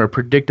recurring or a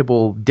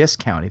predictable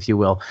discount, if you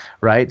will,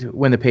 right?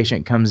 When the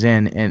patient comes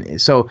in. And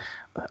so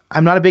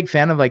I'm not a big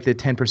fan of like the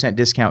 10%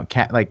 discount.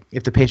 Like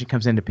if the patient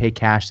comes in to pay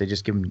cash, they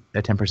just give them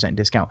a 10%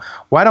 discount.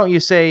 Why don't you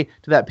say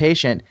to that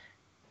patient,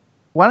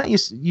 why don't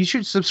you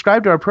should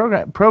subscribe to our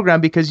program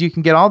because you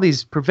can get all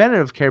these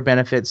preventative care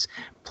benefits,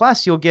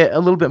 plus you'll get a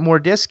little bit more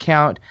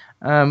discount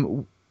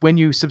when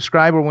you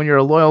subscribe or when you're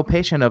a loyal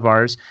patient of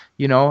ours.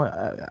 You know,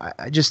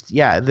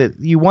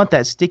 you want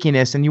that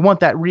stickiness and you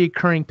want that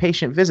recurring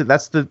patient visit.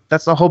 That's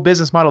the whole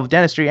business model of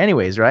dentistry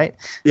anyways, right?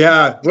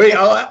 Yeah. Wait,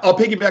 I'll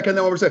piggyback on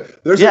that one more second.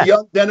 There's a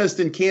young dentist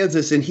in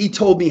Kansas, and he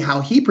told me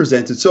how he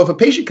presents it. So if a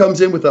patient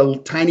comes in with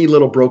a tiny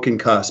little broken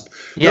cusp,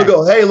 he'll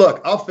go, hey, look,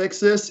 I'll fix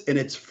this, and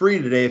it's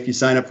free today if you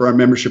sign up for our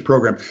membership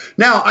program.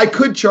 Now, I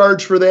could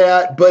charge for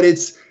that, but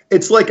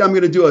it's like I'm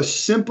going to do a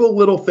simple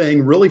little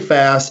thing really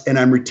fast, and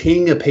I'm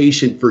retaining a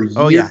patient for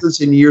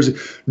years and years.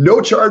 No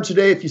charge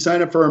today if you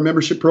sign up for our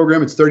membership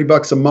program. It's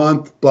 $30 a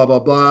month, blah, blah,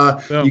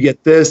 blah. Boom. You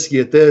get this,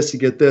 you get this, you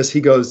get this. He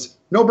goes,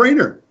 no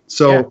brainer.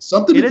 So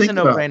something to think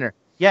about. It is a no-brainer.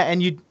 Yeah,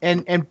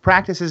 and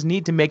practices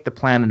need to make the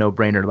plan a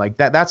no-brainer. Like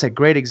that's a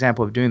great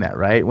example of doing that,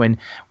 right? When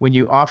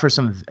you offer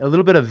a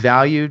little bit of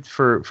value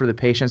for the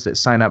patients that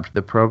sign up for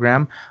the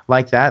program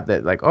like that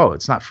like, oh,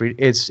 it's not free,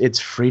 it's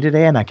free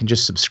today and I can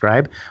just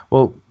subscribe.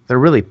 Well, they're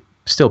really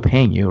still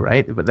paying you,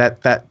 right? But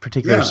that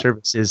particular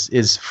service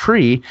is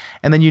free,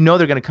 and then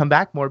they're going to come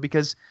back more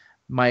because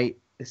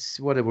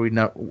what did we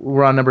know?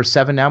 We're on number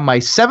 7 now. My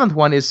 7th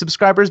one is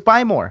subscribers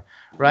buy more,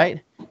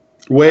 right?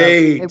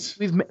 Wait.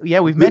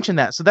 We've mentioned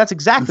that. So that's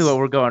exactly what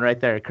we're going right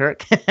there,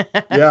 Kirk.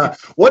 Yeah.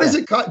 What is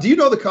it? Do you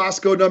know the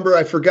Costco number?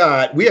 I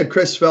forgot. We had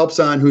Chris Phelps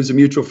on, who's a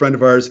mutual friend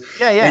of ours.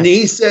 Yeah. And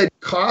he said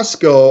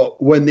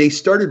Costco, when they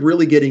started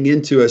really getting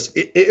into us,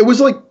 it was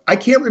like, I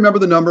can't remember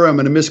the number. I'm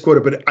going to misquote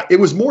it, but it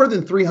was more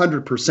than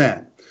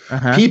 300%.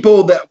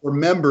 People that were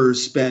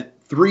members spent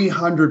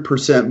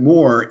 300%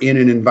 more in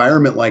an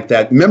environment like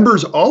that.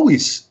 Members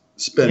always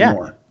spend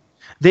more.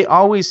 They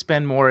always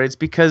spend more. It's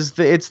because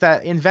it's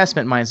that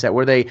investment mindset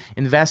where they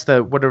invest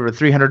whatever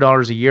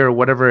 $300 a year or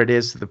whatever it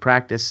is to the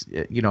practice,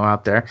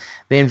 out there.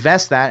 They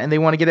invest that and they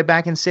want to get it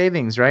back in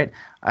savings, right?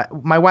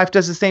 My wife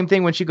does the same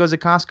thing when she goes to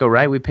Costco,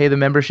 right? We pay the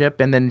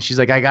membership and then she's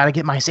like, I got to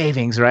get my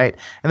savings, right?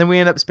 And then we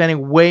end up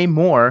spending way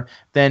more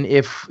than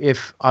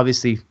if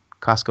obviously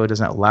Costco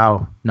doesn't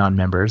allow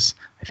non-members,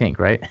 I think,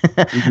 right?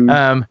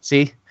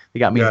 See, they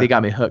got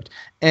me hooked.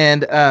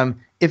 And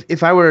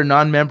if I were a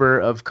non-member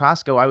of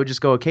Costco, I would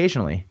just go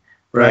occasionally,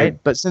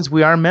 right? But since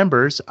we are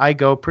members, I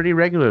go pretty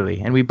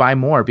regularly, and we buy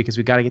more because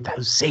we got to get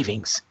those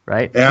savings,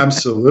 right?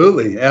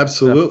 Absolutely.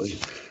 Absolutely.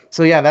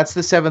 So yeah, that's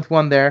the 7th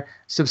one there.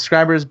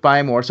 Subscribers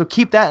buy more. So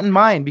keep that in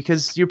mind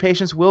because your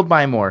patients will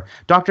buy more.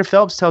 Dr.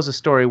 Phelps tells a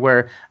story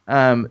where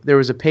there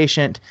was a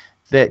patient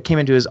that came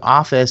into his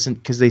office and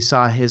because they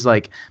saw his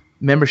like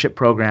membership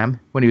program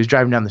when he was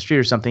driving down the street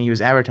or something, he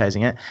was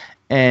advertising it,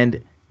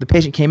 and the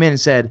patient came in and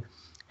said,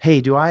 "Hey,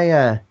 do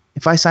I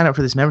if I sign up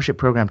for this membership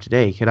program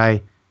today, could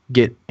I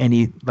get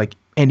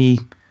any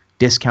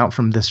discount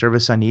from the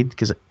service I need?"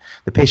 Because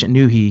the patient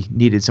knew he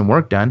needed some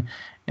work done.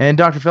 And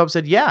Dr. Phelps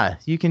said, "Yeah,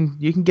 you can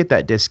get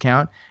that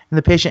discount." And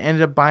the patient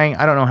ended up buying,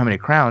 I don't know how many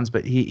crowns,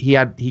 but he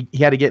had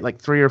to get like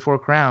 3 or 4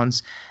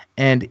 crowns,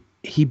 and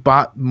he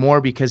bought more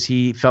because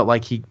he felt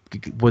like he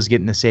was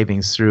getting the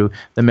savings through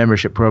the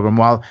membership program.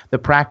 While the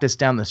practice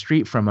down the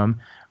street from him,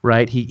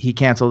 right, he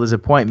canceled his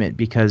appointment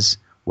because,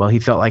 well, he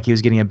felt like he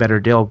was getting a better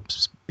deal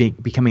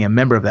becoming a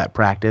member of that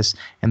practice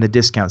and the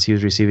discounts he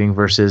was receiving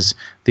versus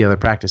the other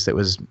practice that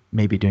was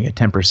maybe doing a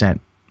 10%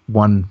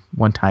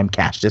 one-time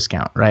cash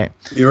discount, right?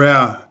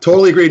 Yeah,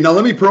 totally agreed. Now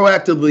let me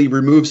proactively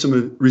remove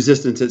some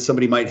resistance that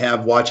somebody might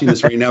have watching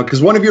this right now,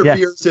 because one of your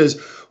fears is,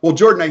 well,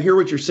 Jordan, I hear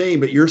what you're saying,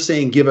 but you're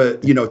saying give a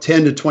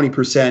 10 to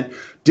 20%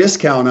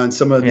 discount on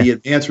some of the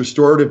advanced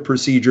restorative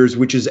procedures,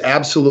 which is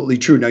absolutely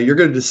true. Now you're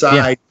going to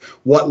decide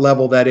what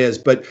level that is,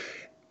 but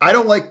I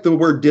don't like the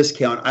word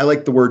discount. I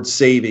like the word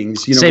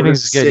savings.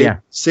 Savings is good.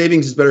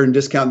 Savings is better than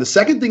discount. The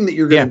second thing that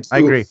you're going to do, I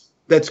agree,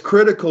 that's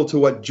critical to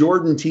what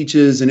Jordan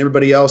teaches and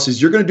everybody else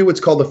is you're going to do what's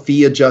called a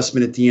fee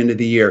adjustment at the end of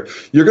the year.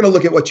 You're going to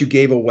look at what you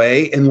gave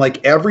away. And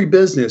like every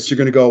business, you're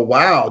going to go,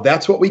 wow,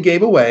 that's what we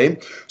gave away.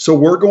 So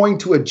we're going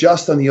to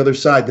adjust on the other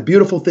side. The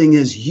beautiful thing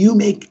is you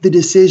make the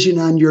decision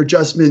on your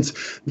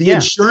adjustments. The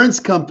insurance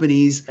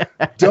companies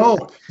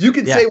don't. You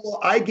can say, well,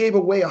 I gave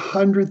away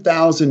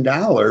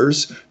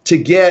 $100,000 to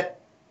get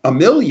 $1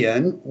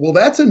 million. Well,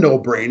 that's a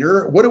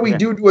no-brainer. What do we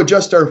do to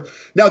adjust our...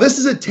 Now, this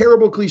is a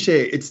terrible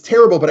cliche. It's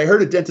terrible, but I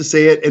heard a dentist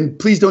say it, and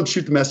please don't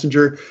shoot the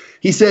messenger.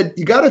 He said,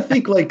 you got to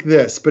think like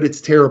this, but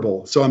it's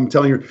terrible. So I'm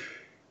telling you,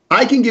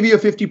 I can give you a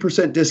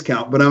 50%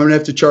 discount, but I'm going to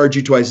have to charge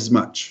you twice as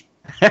much.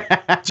 Do you know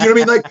what I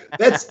mean? Like,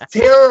 that's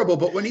terrible.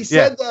 But when he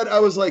said that, I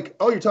was like,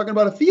 oh, you're talking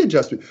about a fee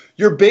adjustment.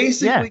 You're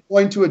basically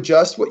going to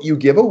adjust what you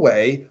give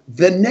away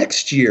the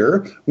next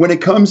year when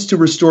it comes to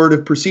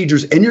restorative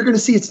procedures. And you're going to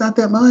see it's not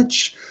that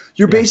much.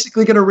 You're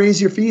basically going to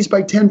raise your fees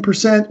by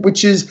 10%,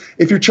 which is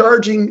if you're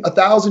charging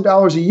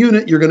 $1,000 a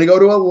unit, you're going to go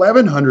to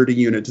 $1,100 a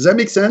unit. Does that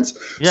make sense?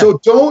 Yeah. So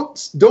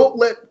don't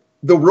let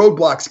the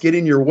roadblocks get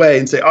in your way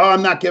and say, oh,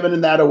 I'm not giving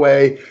that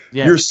away.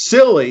 Yeah. You're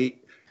silly.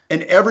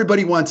 And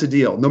everybody wants a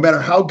deal, no matter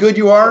how good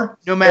you are.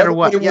 No matter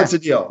what, everybody wants a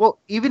deal. Well,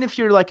 even if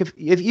you're like,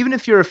 even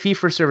if you're a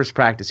fee-for-service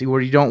practice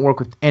where you don't work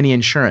with any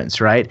insurance,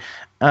 right?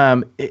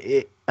 A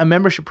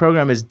membership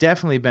program is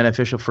definitely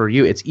beneficial for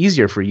you. It's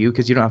easier for you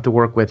because you don't have to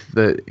work with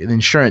the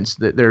insurance,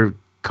 their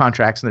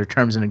contracts and their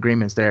terms and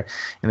agreements there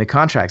in the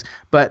contracts.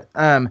 But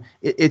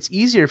it's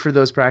easier for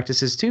those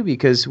practices too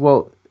because,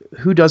 well,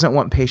 who doesn't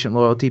want patient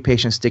loyalty,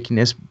 patient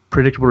stickiness,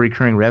 predictable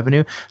recurring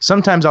revenue?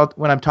 Sometimes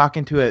when I'm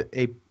talking to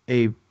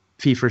a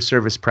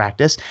fee-for-service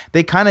practice,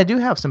 they kind of do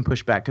have some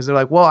pushback because they're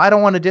like, well, I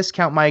don't want to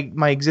discount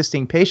my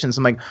existing patients.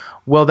 I'm like,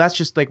 well, that's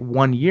just like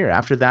 1 year.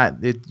 After that,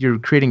 you're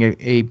creating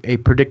a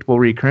predictable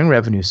recurring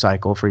revenue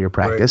cycle for your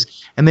practice.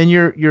 Right. And then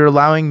you're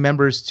allowing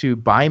members to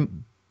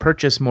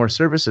purchase more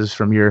services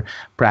from your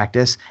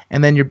practice,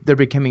 and then they're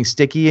becoming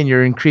sticky and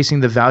you're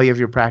increasing the value of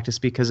your practice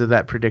because of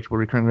that predictable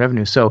recurring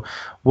revenue. So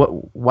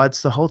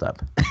what's the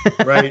holdup?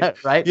 Right.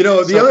 Right.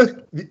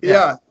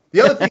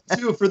 The other thing,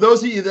 too, for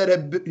those of you that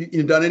have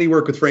done any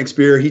work with Frank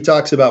Spear, he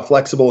talks about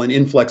flexible and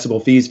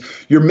inflexible fees.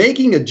 You're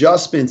making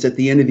adjustments at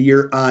the end of the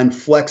year on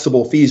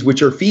flexible fees,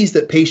 which are fees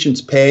that patients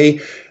pay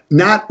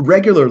not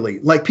regularly.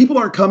 Like people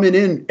aren't coming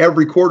in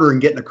every quarter and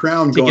getting a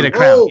crown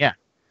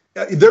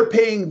they're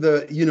paying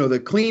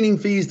the cleaning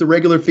fees, the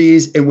regular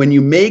fees. And when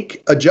you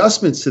make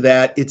adjustments to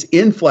that, it's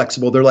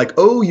inflexible. They're like,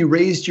 oh, you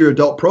raised your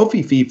adult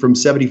prophy fee from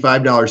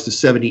 $75 to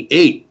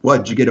 $78. What,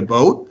 did you get a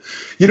boat?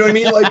 You know what I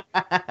mean? Like,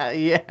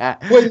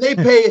 when they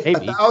pay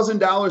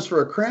 $1,000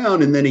 for a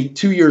crown and then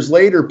 2 years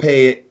later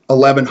pay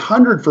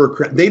 $1,100 for a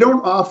crown, they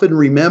don't often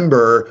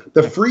remember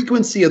the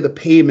frequency of the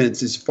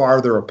payments is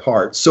farther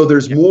apart. So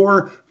there's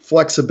more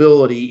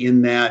flexibility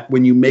in that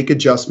when you make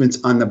adjustments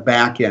on the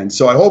back end.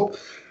 So I hope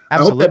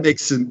that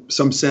makes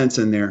some sense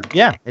in there.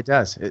 Yeah, it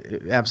does.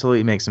 It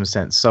absolutely makes some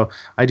sense. So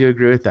I do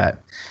agree with that.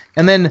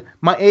 And then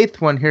my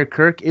 8th one here,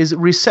 Kirk, is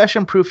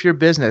recession-proof your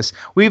business.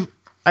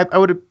 I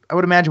would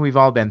imagine we've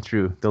all been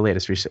through the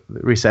latest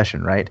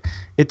recession, right?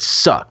 It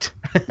sucked,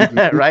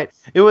 right?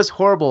 It was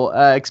horrible,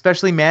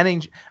 especially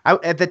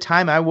at the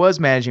time I was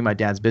managing my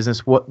dad's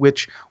business,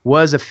 which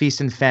was a feast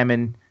and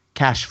famine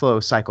cash flow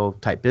cycle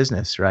type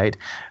business, right?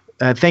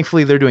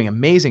 Thankfully, they're doing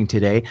amazing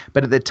today.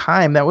 But at the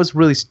time, that was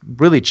really,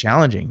 really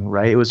challenging,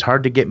 right? It was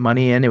hard to get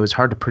money in. It was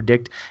hard to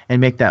predict and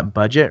make that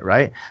budget,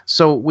 right?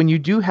 So when you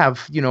do have,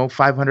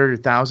 500 or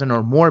 1,000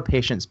 or more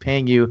patients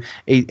paying you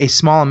a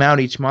small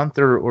amount each month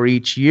or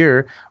each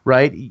year,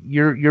 right?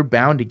 You're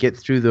bound to get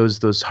through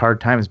those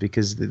hard times,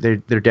 because they're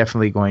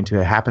definitely going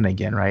to happen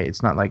again, right?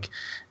 It's not like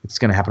it's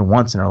going to happen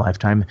once in our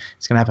lifetime.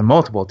 It's going to happen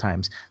multiple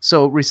times.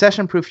 So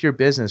recession-proof your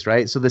business,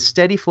 right? So the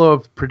steady flow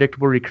of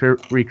predictable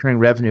recurring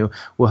revenue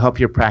will help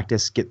your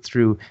practice get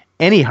through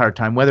any hard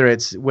time, whether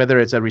it's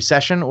a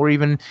recession or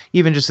even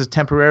just a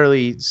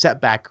temporarily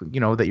setback,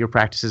 that your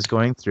practice is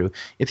going through.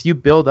 If you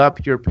build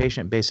up your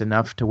patient base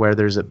enough to where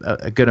there's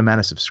a good amount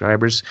of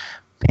subscribers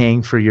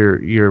paying for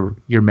your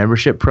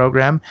membership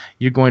program,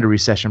 you're going to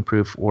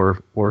recession-proof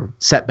or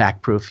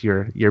setback-proof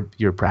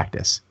your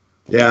practice.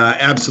 Yeah,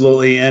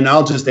 absolutely. And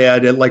I'll just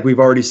add, like we've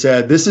already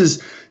said, this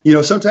is,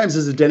 sometimes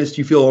as a dentist,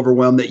 you feel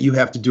overwhelmed that you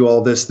have to do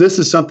all this. This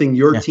is something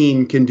your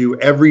team can do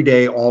every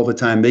day, all the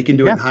time. They can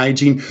do it in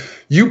hygiene.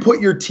 You put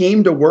your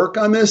team to work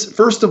on this.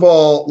 First of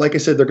all, like I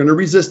said, they're going to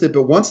resist it.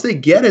 But once they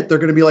get it, they're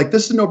going to be like,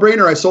 this is a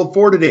no-brainer. I sold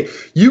 4 today.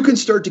 You can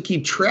start to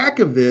keep track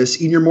of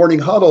this in your morning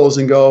huddles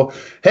and go,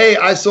 hey,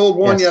 I sold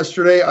 1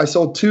 yesterday. I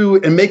sold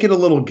 2, and make it a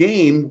little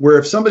game where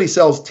if somebody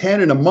sells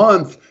 10 in a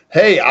month,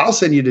 hey, I'll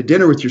send you to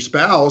dinner with your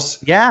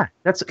spouse. Yeah,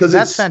 that's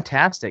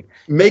fantastic.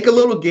 Make a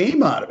little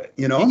game out of it,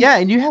 Yeah,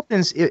 and you have to,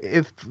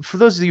 if for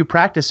those of you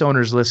practice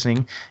owners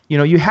listening,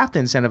 you have to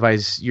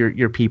incentivize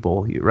your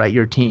people, right?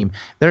 Your team.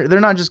 They're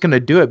not just going to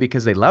do it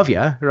because they love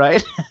you,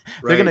 right?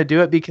 They're going to do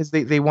it because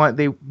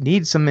they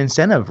need some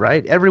incentive,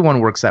 right?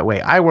 Everyone works that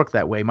way. I work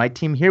that way. My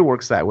team here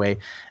works that way.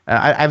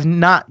 I've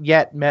not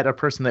yet met a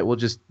person that will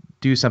just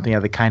do something out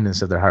of the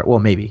kindness of their heart. Well,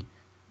 maybe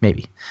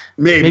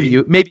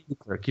you,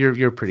 Kirk.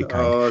 You're pretty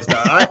kind. Oh, it's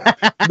not.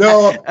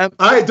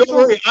 I don't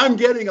worry. I'm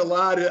getting a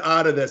lot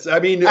out of this. I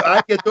mean,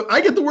 I get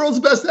the world's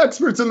best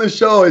experts on the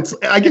show.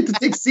 I get to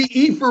take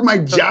CE for my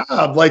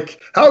job.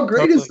 Like, how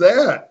great is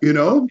that?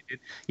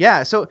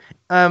 Yeah. So,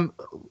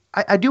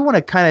 I do want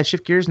to kind of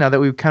shift gears now that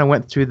we've kind of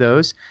went through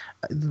those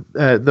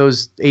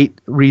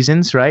 8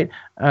 reasons, right?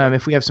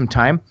 If we have some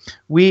time,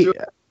 we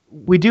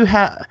do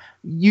have.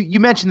 You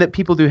mentioned that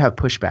people do have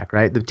pushback,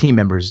 right? The team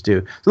members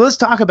do. So let's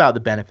talk about the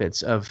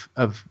benefits of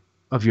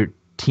your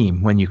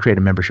team when you create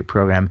a membership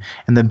program,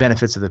 and the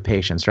benefits of the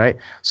patients, right?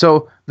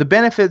 So the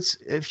benefits,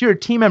 if you're a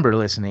team member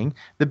listening,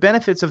 the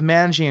benefits of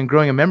managing and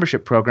growing a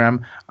membership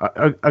program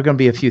are going to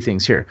be a few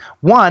things here.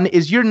 One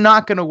is you're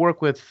not going to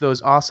work with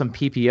those awesome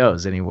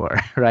PPOs anymore,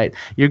 right?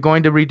 You're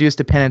going to reduce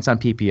dependence on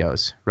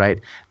PPOs,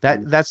 right?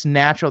 That's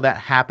natural. That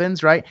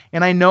happens, right?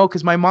 And I know,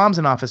 because my mom's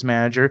an office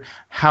manager,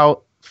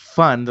 how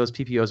fun those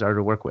PPOs are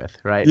to work with,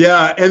 right?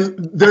 Yeah, and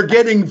they're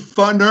getting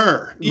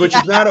funner, which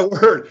is not a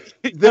word.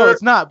 No,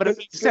 it's not, but it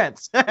makes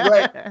sense.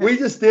 Right. We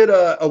just did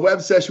a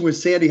web session with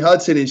Sandy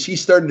Hudson, and she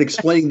started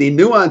explaining the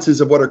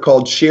nuances of what are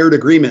called shared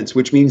agreements,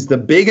 which means the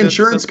big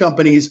insurance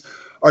companies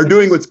are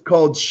doing what's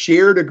called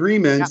shared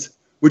agreements,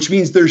 which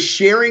means they're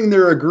sharing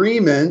their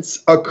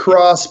agreements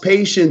across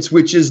patients,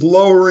 which is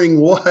lowering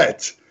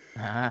what?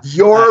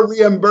 Your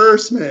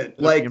reimbursement.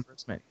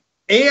 Reimbursement.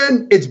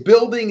 And it's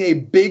building a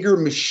bigger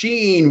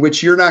machine,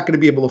 which you're not going to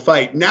be able to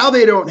fight. Now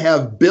they don't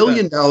have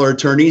billion-dollar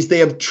attorneys; they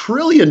have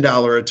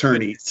trillion-dollar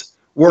attorneys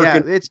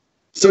working. Yeah,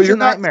 you're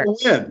not going to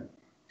win.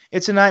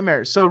 It's a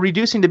nightmare. So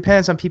reducing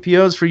dependence on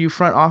PPOs for you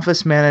front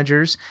office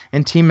managers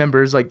and team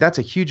members, that's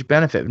a huge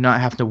benefit, not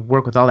having to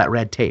work with all that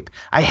red tape.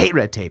 I hate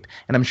red tape,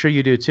 and I'm sure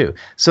you do too.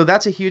 So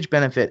that's a huge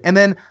benefit. And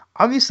then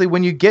obviously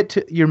when you get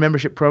to your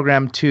membership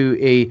program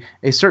to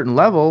a certain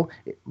level,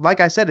 like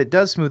I said, it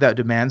does smooth out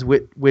demands,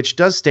 which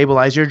does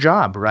stabilize your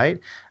job, right?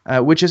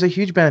 Which is a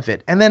huge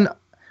benefit. And then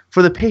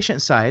for the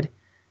patient side,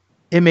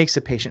 it makes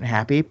the patient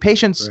happy.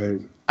 Patients,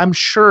 right. I'm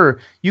sure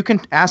you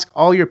can ask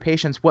all your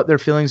patients what their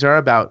feelings are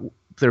about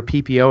their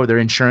PPO or their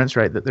insurance,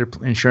 right? Their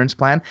insurance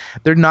plan.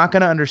 They're not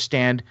going to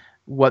understand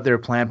what their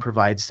plan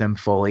provides them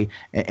fully,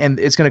 and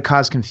it's going to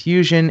cause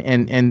confusion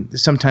and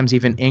sometimes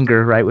even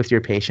anger, right, with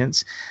your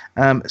patients.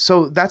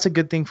 So that's a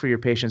good thing for your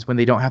patients when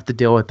they don't have to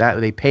deal with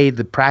that. They pay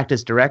the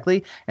practice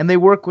directly and they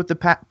work with the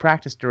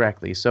practice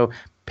directly. So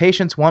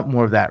patients want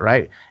more of that,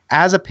 right?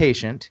 As a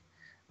patient,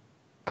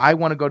 I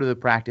want to go to the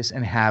practice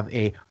and have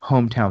a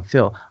hometown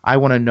feel. I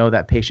want to know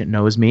that patient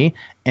knows me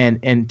and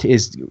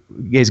is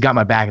got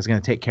my back, is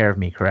going to take care of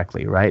me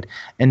correctly, right?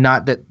 And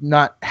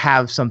not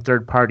have some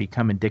third party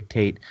come and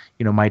dictate,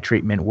 my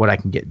treatment, what I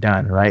can get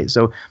done, right?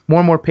 So more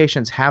and more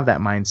patients have that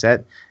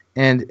mindset,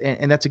 and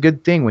that's a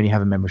good thing when you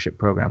have a membership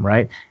program,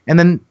 right? And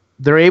then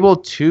they're able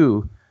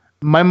to.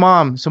 My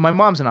mom's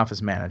an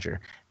office manager.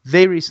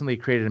 They recently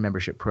created a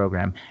membership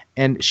program,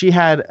 and she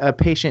had a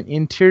patient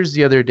in tears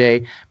the other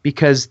day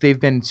because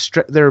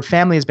their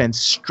family has been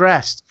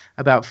stressed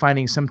about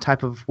finding some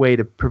type of way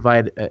to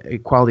provide a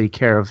quality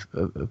care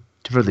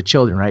for the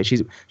children. Right?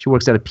 She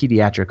works at a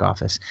pediatric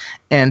office,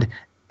 and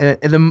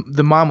And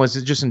the mom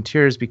was just in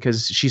tears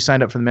because she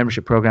signed up for the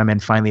membership program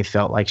and finally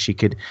felt like she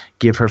could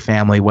give her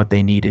family what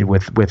they needed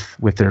with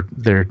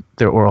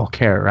their oral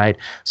care, right?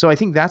 So I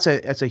think that's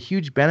a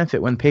huge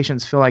benefit when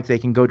patients feel like they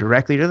can go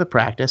directly to the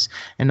practice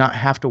and not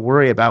have to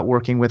worry about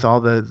working with all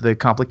the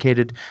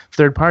complicated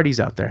third parties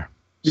out there.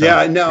 So,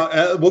 yeah,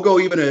 now we'll go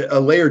even a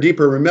layer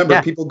deeper.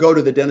 Remember, people go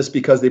to the dentist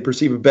because they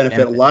perceive a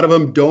benefit. A lot of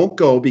them don't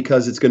go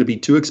because it's going to be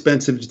too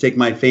expensive to take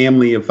my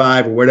family of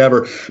 5 or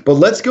whatever. But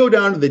let's go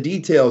down to the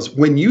details.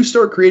 When you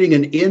start creating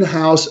an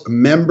in-house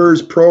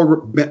members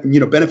program,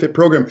 benefit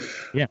program,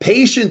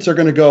 patients are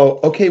going to go,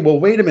 okay, well,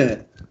 wait a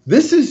minute.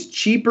 This is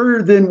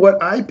cheaper than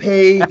what I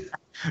pay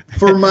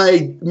for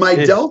my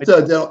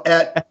Delta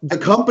at the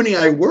company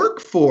I work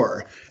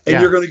for.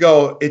 And you're going to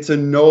go, it's a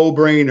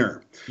no-brainer.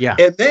 Yeah.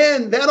 And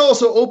then that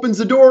also opens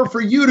the door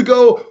for you to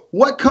go,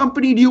 what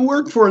company do you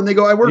work for? And they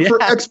go, I work for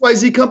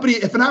XYZ company.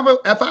 If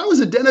I was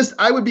a dentist,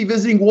 I would be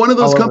visiting one of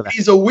those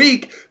companies a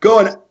week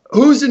going,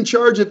 who's in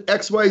charge of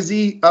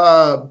XYZ,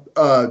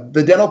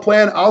 the dental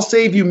plan? I'll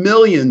save you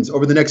millions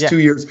over the next 2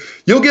 years.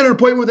 You'll get an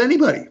appointment with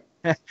anybody.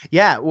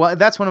 Yeah, well,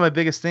 that's one of my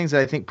biggest things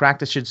that I think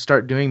practice should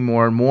start doing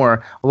more and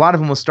more. A lot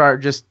of them will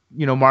start just,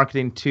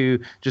 marketing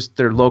to just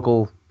their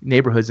local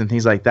neighborhoods and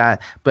things like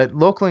that. But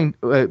locally,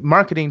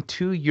 marketing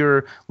to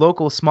your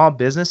local small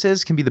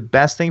businesses can be the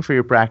best thing for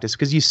your practice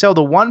because you sell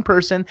to one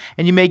person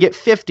and you may get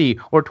 50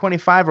 or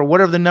 25 or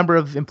whatever the number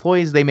of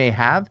employees they may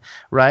have,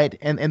 right?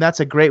 And that's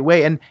a great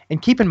way. And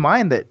keep in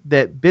mind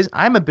that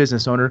I'm a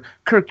business owner.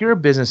 Kirk, you're a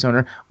business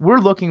owner. We're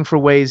looking for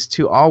ways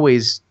to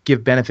always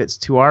give benefits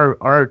to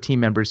our team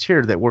members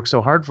here that work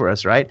so hard for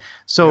us, right?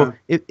 So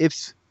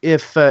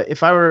if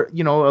I were,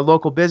 a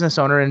local business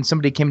owner and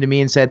somebody came to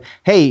me and said,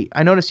 hey,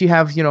 I noticed you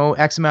have,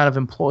 X amount of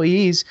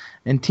employees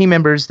and team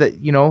members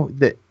that,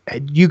 that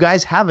you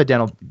guys have a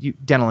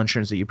dental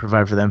insurance that you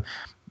provide for them.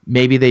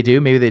 Maybe they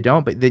do, maybe they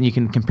don't, but then you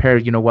can compare,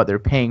 what they're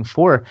paying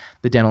for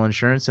the dental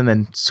insurance and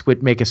then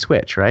make a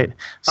switch, right?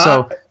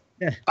 So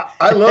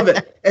I love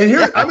it. And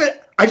here,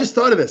 I just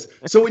thought of this.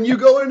 So when you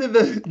go into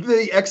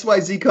the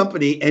XYZ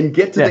company and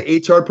get to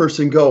the HR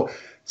person, go,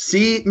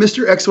 see,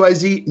 Mr.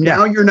 XYZ,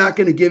 now you're not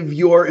going to give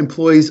your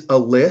employees a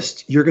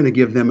list. You're going to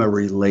give them a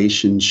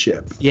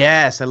relationship.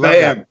 Yes, I love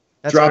that.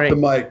 That's Drop great. the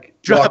mic.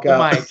 Drop the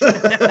mic.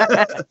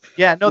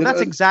 Yeah, no,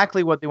 that's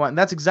exactly what they want.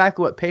 That's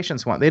exactly what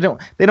patients want. They don't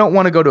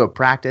want to go to a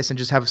practice and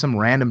just have some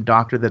random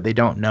doctor that they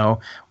don't know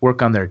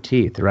work on their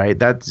teeth, right?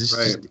 That's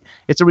just,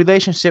 it's a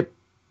relationship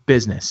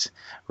business,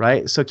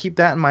 right? So keep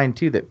that in mind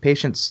too, that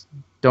patients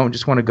don't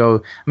just want to go.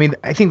 I mean,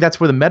 I think that's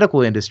where the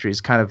medical industry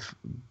is kind of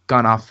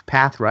gone off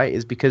path, right?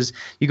 Is because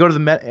you go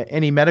to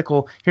any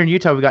medical here in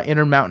Utah, we've got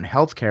Intermountain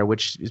Healthcare,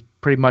 which is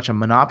pretty much a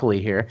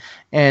monopoly here.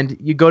 And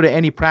you go to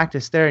any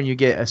practice there and you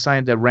get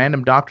assigned a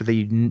random doctor that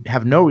you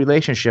have no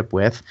relationship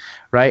with,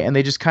 right? And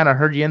they just kind of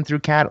herd you in through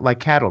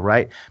cattle,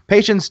 right?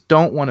 Patients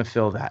don't want to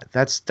feel that.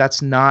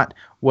 That's not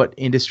what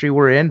industry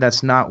we're in.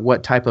 That's not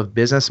what type of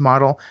business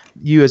model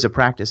you as a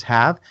practice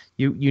have.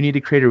 You need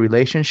to create a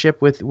relationship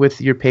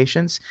with your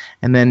patients,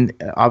 and then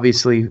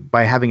obviously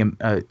by having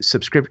a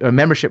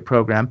membership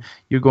program,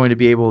 you're going to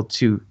be able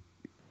to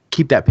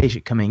keep that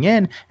patient coming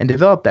in and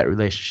develop that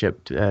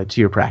relationship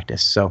to your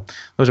practice. So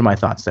those are my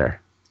thoughts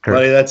there, Kurt.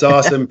 Buddy, that's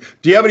awesome.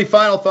 Do you have any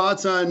final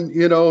thoughts on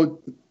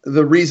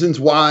the reasons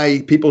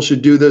why people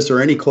should do this,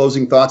 or any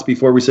closing thoughts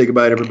before we say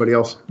goodbye to everybody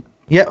else?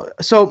 Yeah.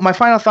 So my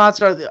final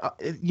thoughts are,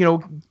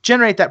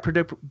 generate that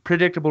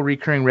predictable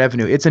recurring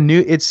revenue. It's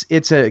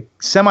a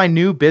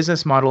semi-new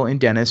business model in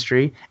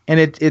dentistry, and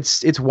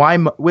it's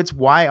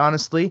why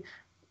honestly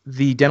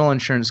the dental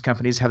insurance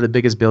companies have the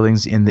biggest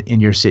buildings in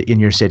your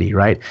city,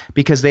 right?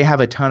 Because they have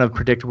a ton of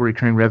predictable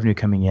recurring revenue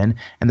coming in,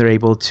 and they're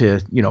able to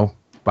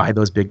buy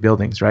those big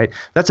buildings, right?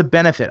 That's a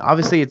benefit.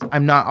 Obviously,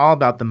 I'm not all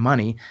about the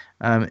money.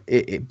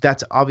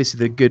 That's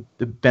obviously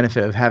the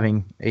benefit of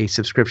having a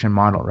subscription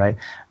model, right?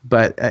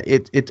 But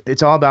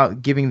it's all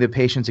about giving the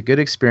patients a good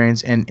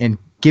experience and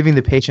giving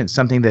the patient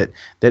something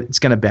that's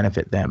going to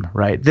benefit them,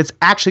 right? That's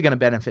actually going to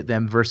benefit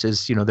them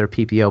versus their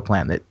PPO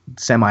plan that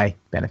semi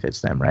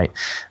benefits them, right?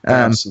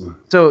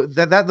 So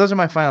those are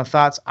my final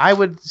thoughts. I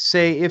would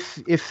say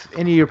if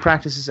any of your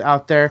practices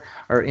out there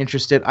are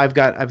interested,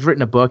 I've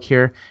written a book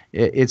here.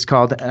 It's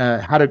called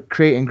How to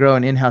Create and Grow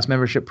an In-House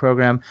Membership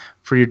Program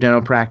for Your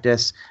Dental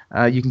Practice.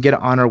 You can get it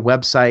on our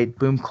website,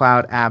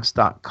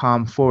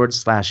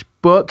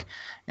 boomcloudapps.com/book.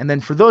 And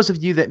then for those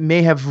of you that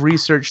may have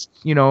researched,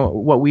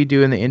 what we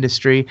do in the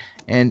industry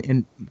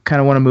and kind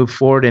of want to move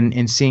forward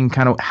and seeing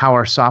kind of how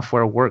our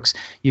software works,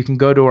 you can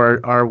go to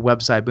our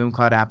website,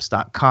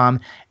 boomcloudapps.com,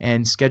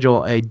 and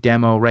schedule a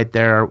demo right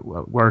there.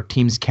 Our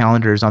team's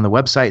calendar is on the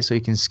website, so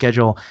you can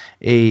schedule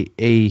a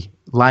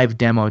live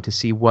demo to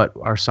see what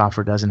our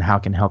software does and how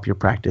it can help your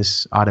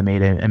practice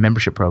automate a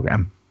membership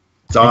program.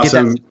 It's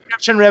awesome. Get that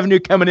subscription revenue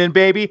coming in,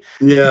 baby.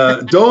 Yeah.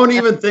 Don't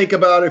even think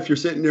about it if you're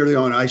sitting there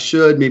going, I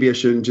should, maybe I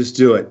shouldn't. Just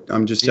do it.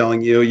 I'm just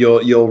telling you,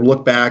 you'll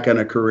look back on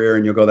a career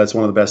and you'll go, that's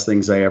one of the best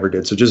things I ever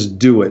did. So just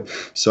do it.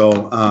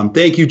 So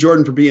thank you,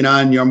 Jordon, for being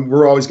on.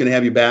 We're always going to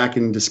have you back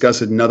and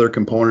discuss another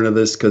component of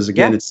this because,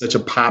 again, it's such a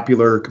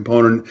popular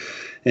component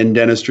in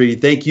dentistry.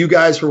 Thank you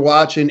guys for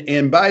watching.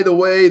 And by the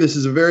way, this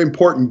is a very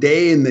important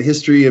day in the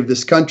history of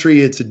this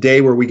country. It's a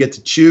day where we get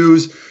to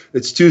choose.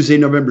 It's Tuesday,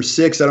 November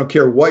 6th. I don't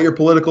care what your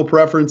political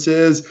preference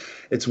is.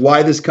 It's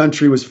why this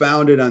country was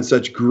founded on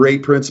such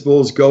great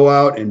principles. Go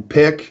out and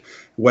pick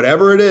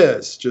whatever it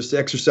is. Just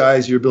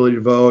exercise your ability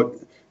to vote.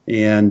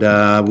 And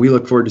we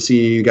look forward to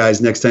seeing you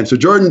guys next time. So,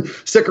 Jordon,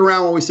 stick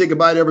around while we say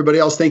goodbye to everybody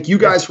else. Thank you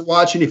guys for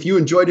watching. If you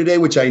enjoyed today,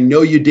 which I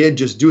know you did,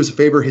 just do us a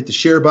favor, hit the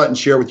share button,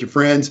 share with your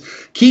friends.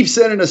 Keep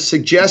sending us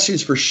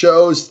suggestions for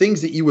shows,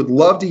 things that you would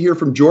love to hear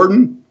from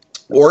Jordon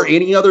or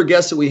any other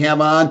guests that we have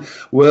on.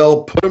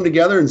 We'll put them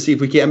together and see if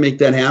we can't make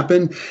that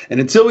happen. And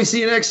until we see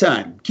you next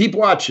time, keep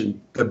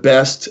watching the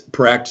Best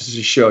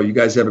Practices Show. You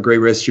guys have a great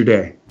rest of your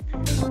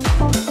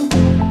day.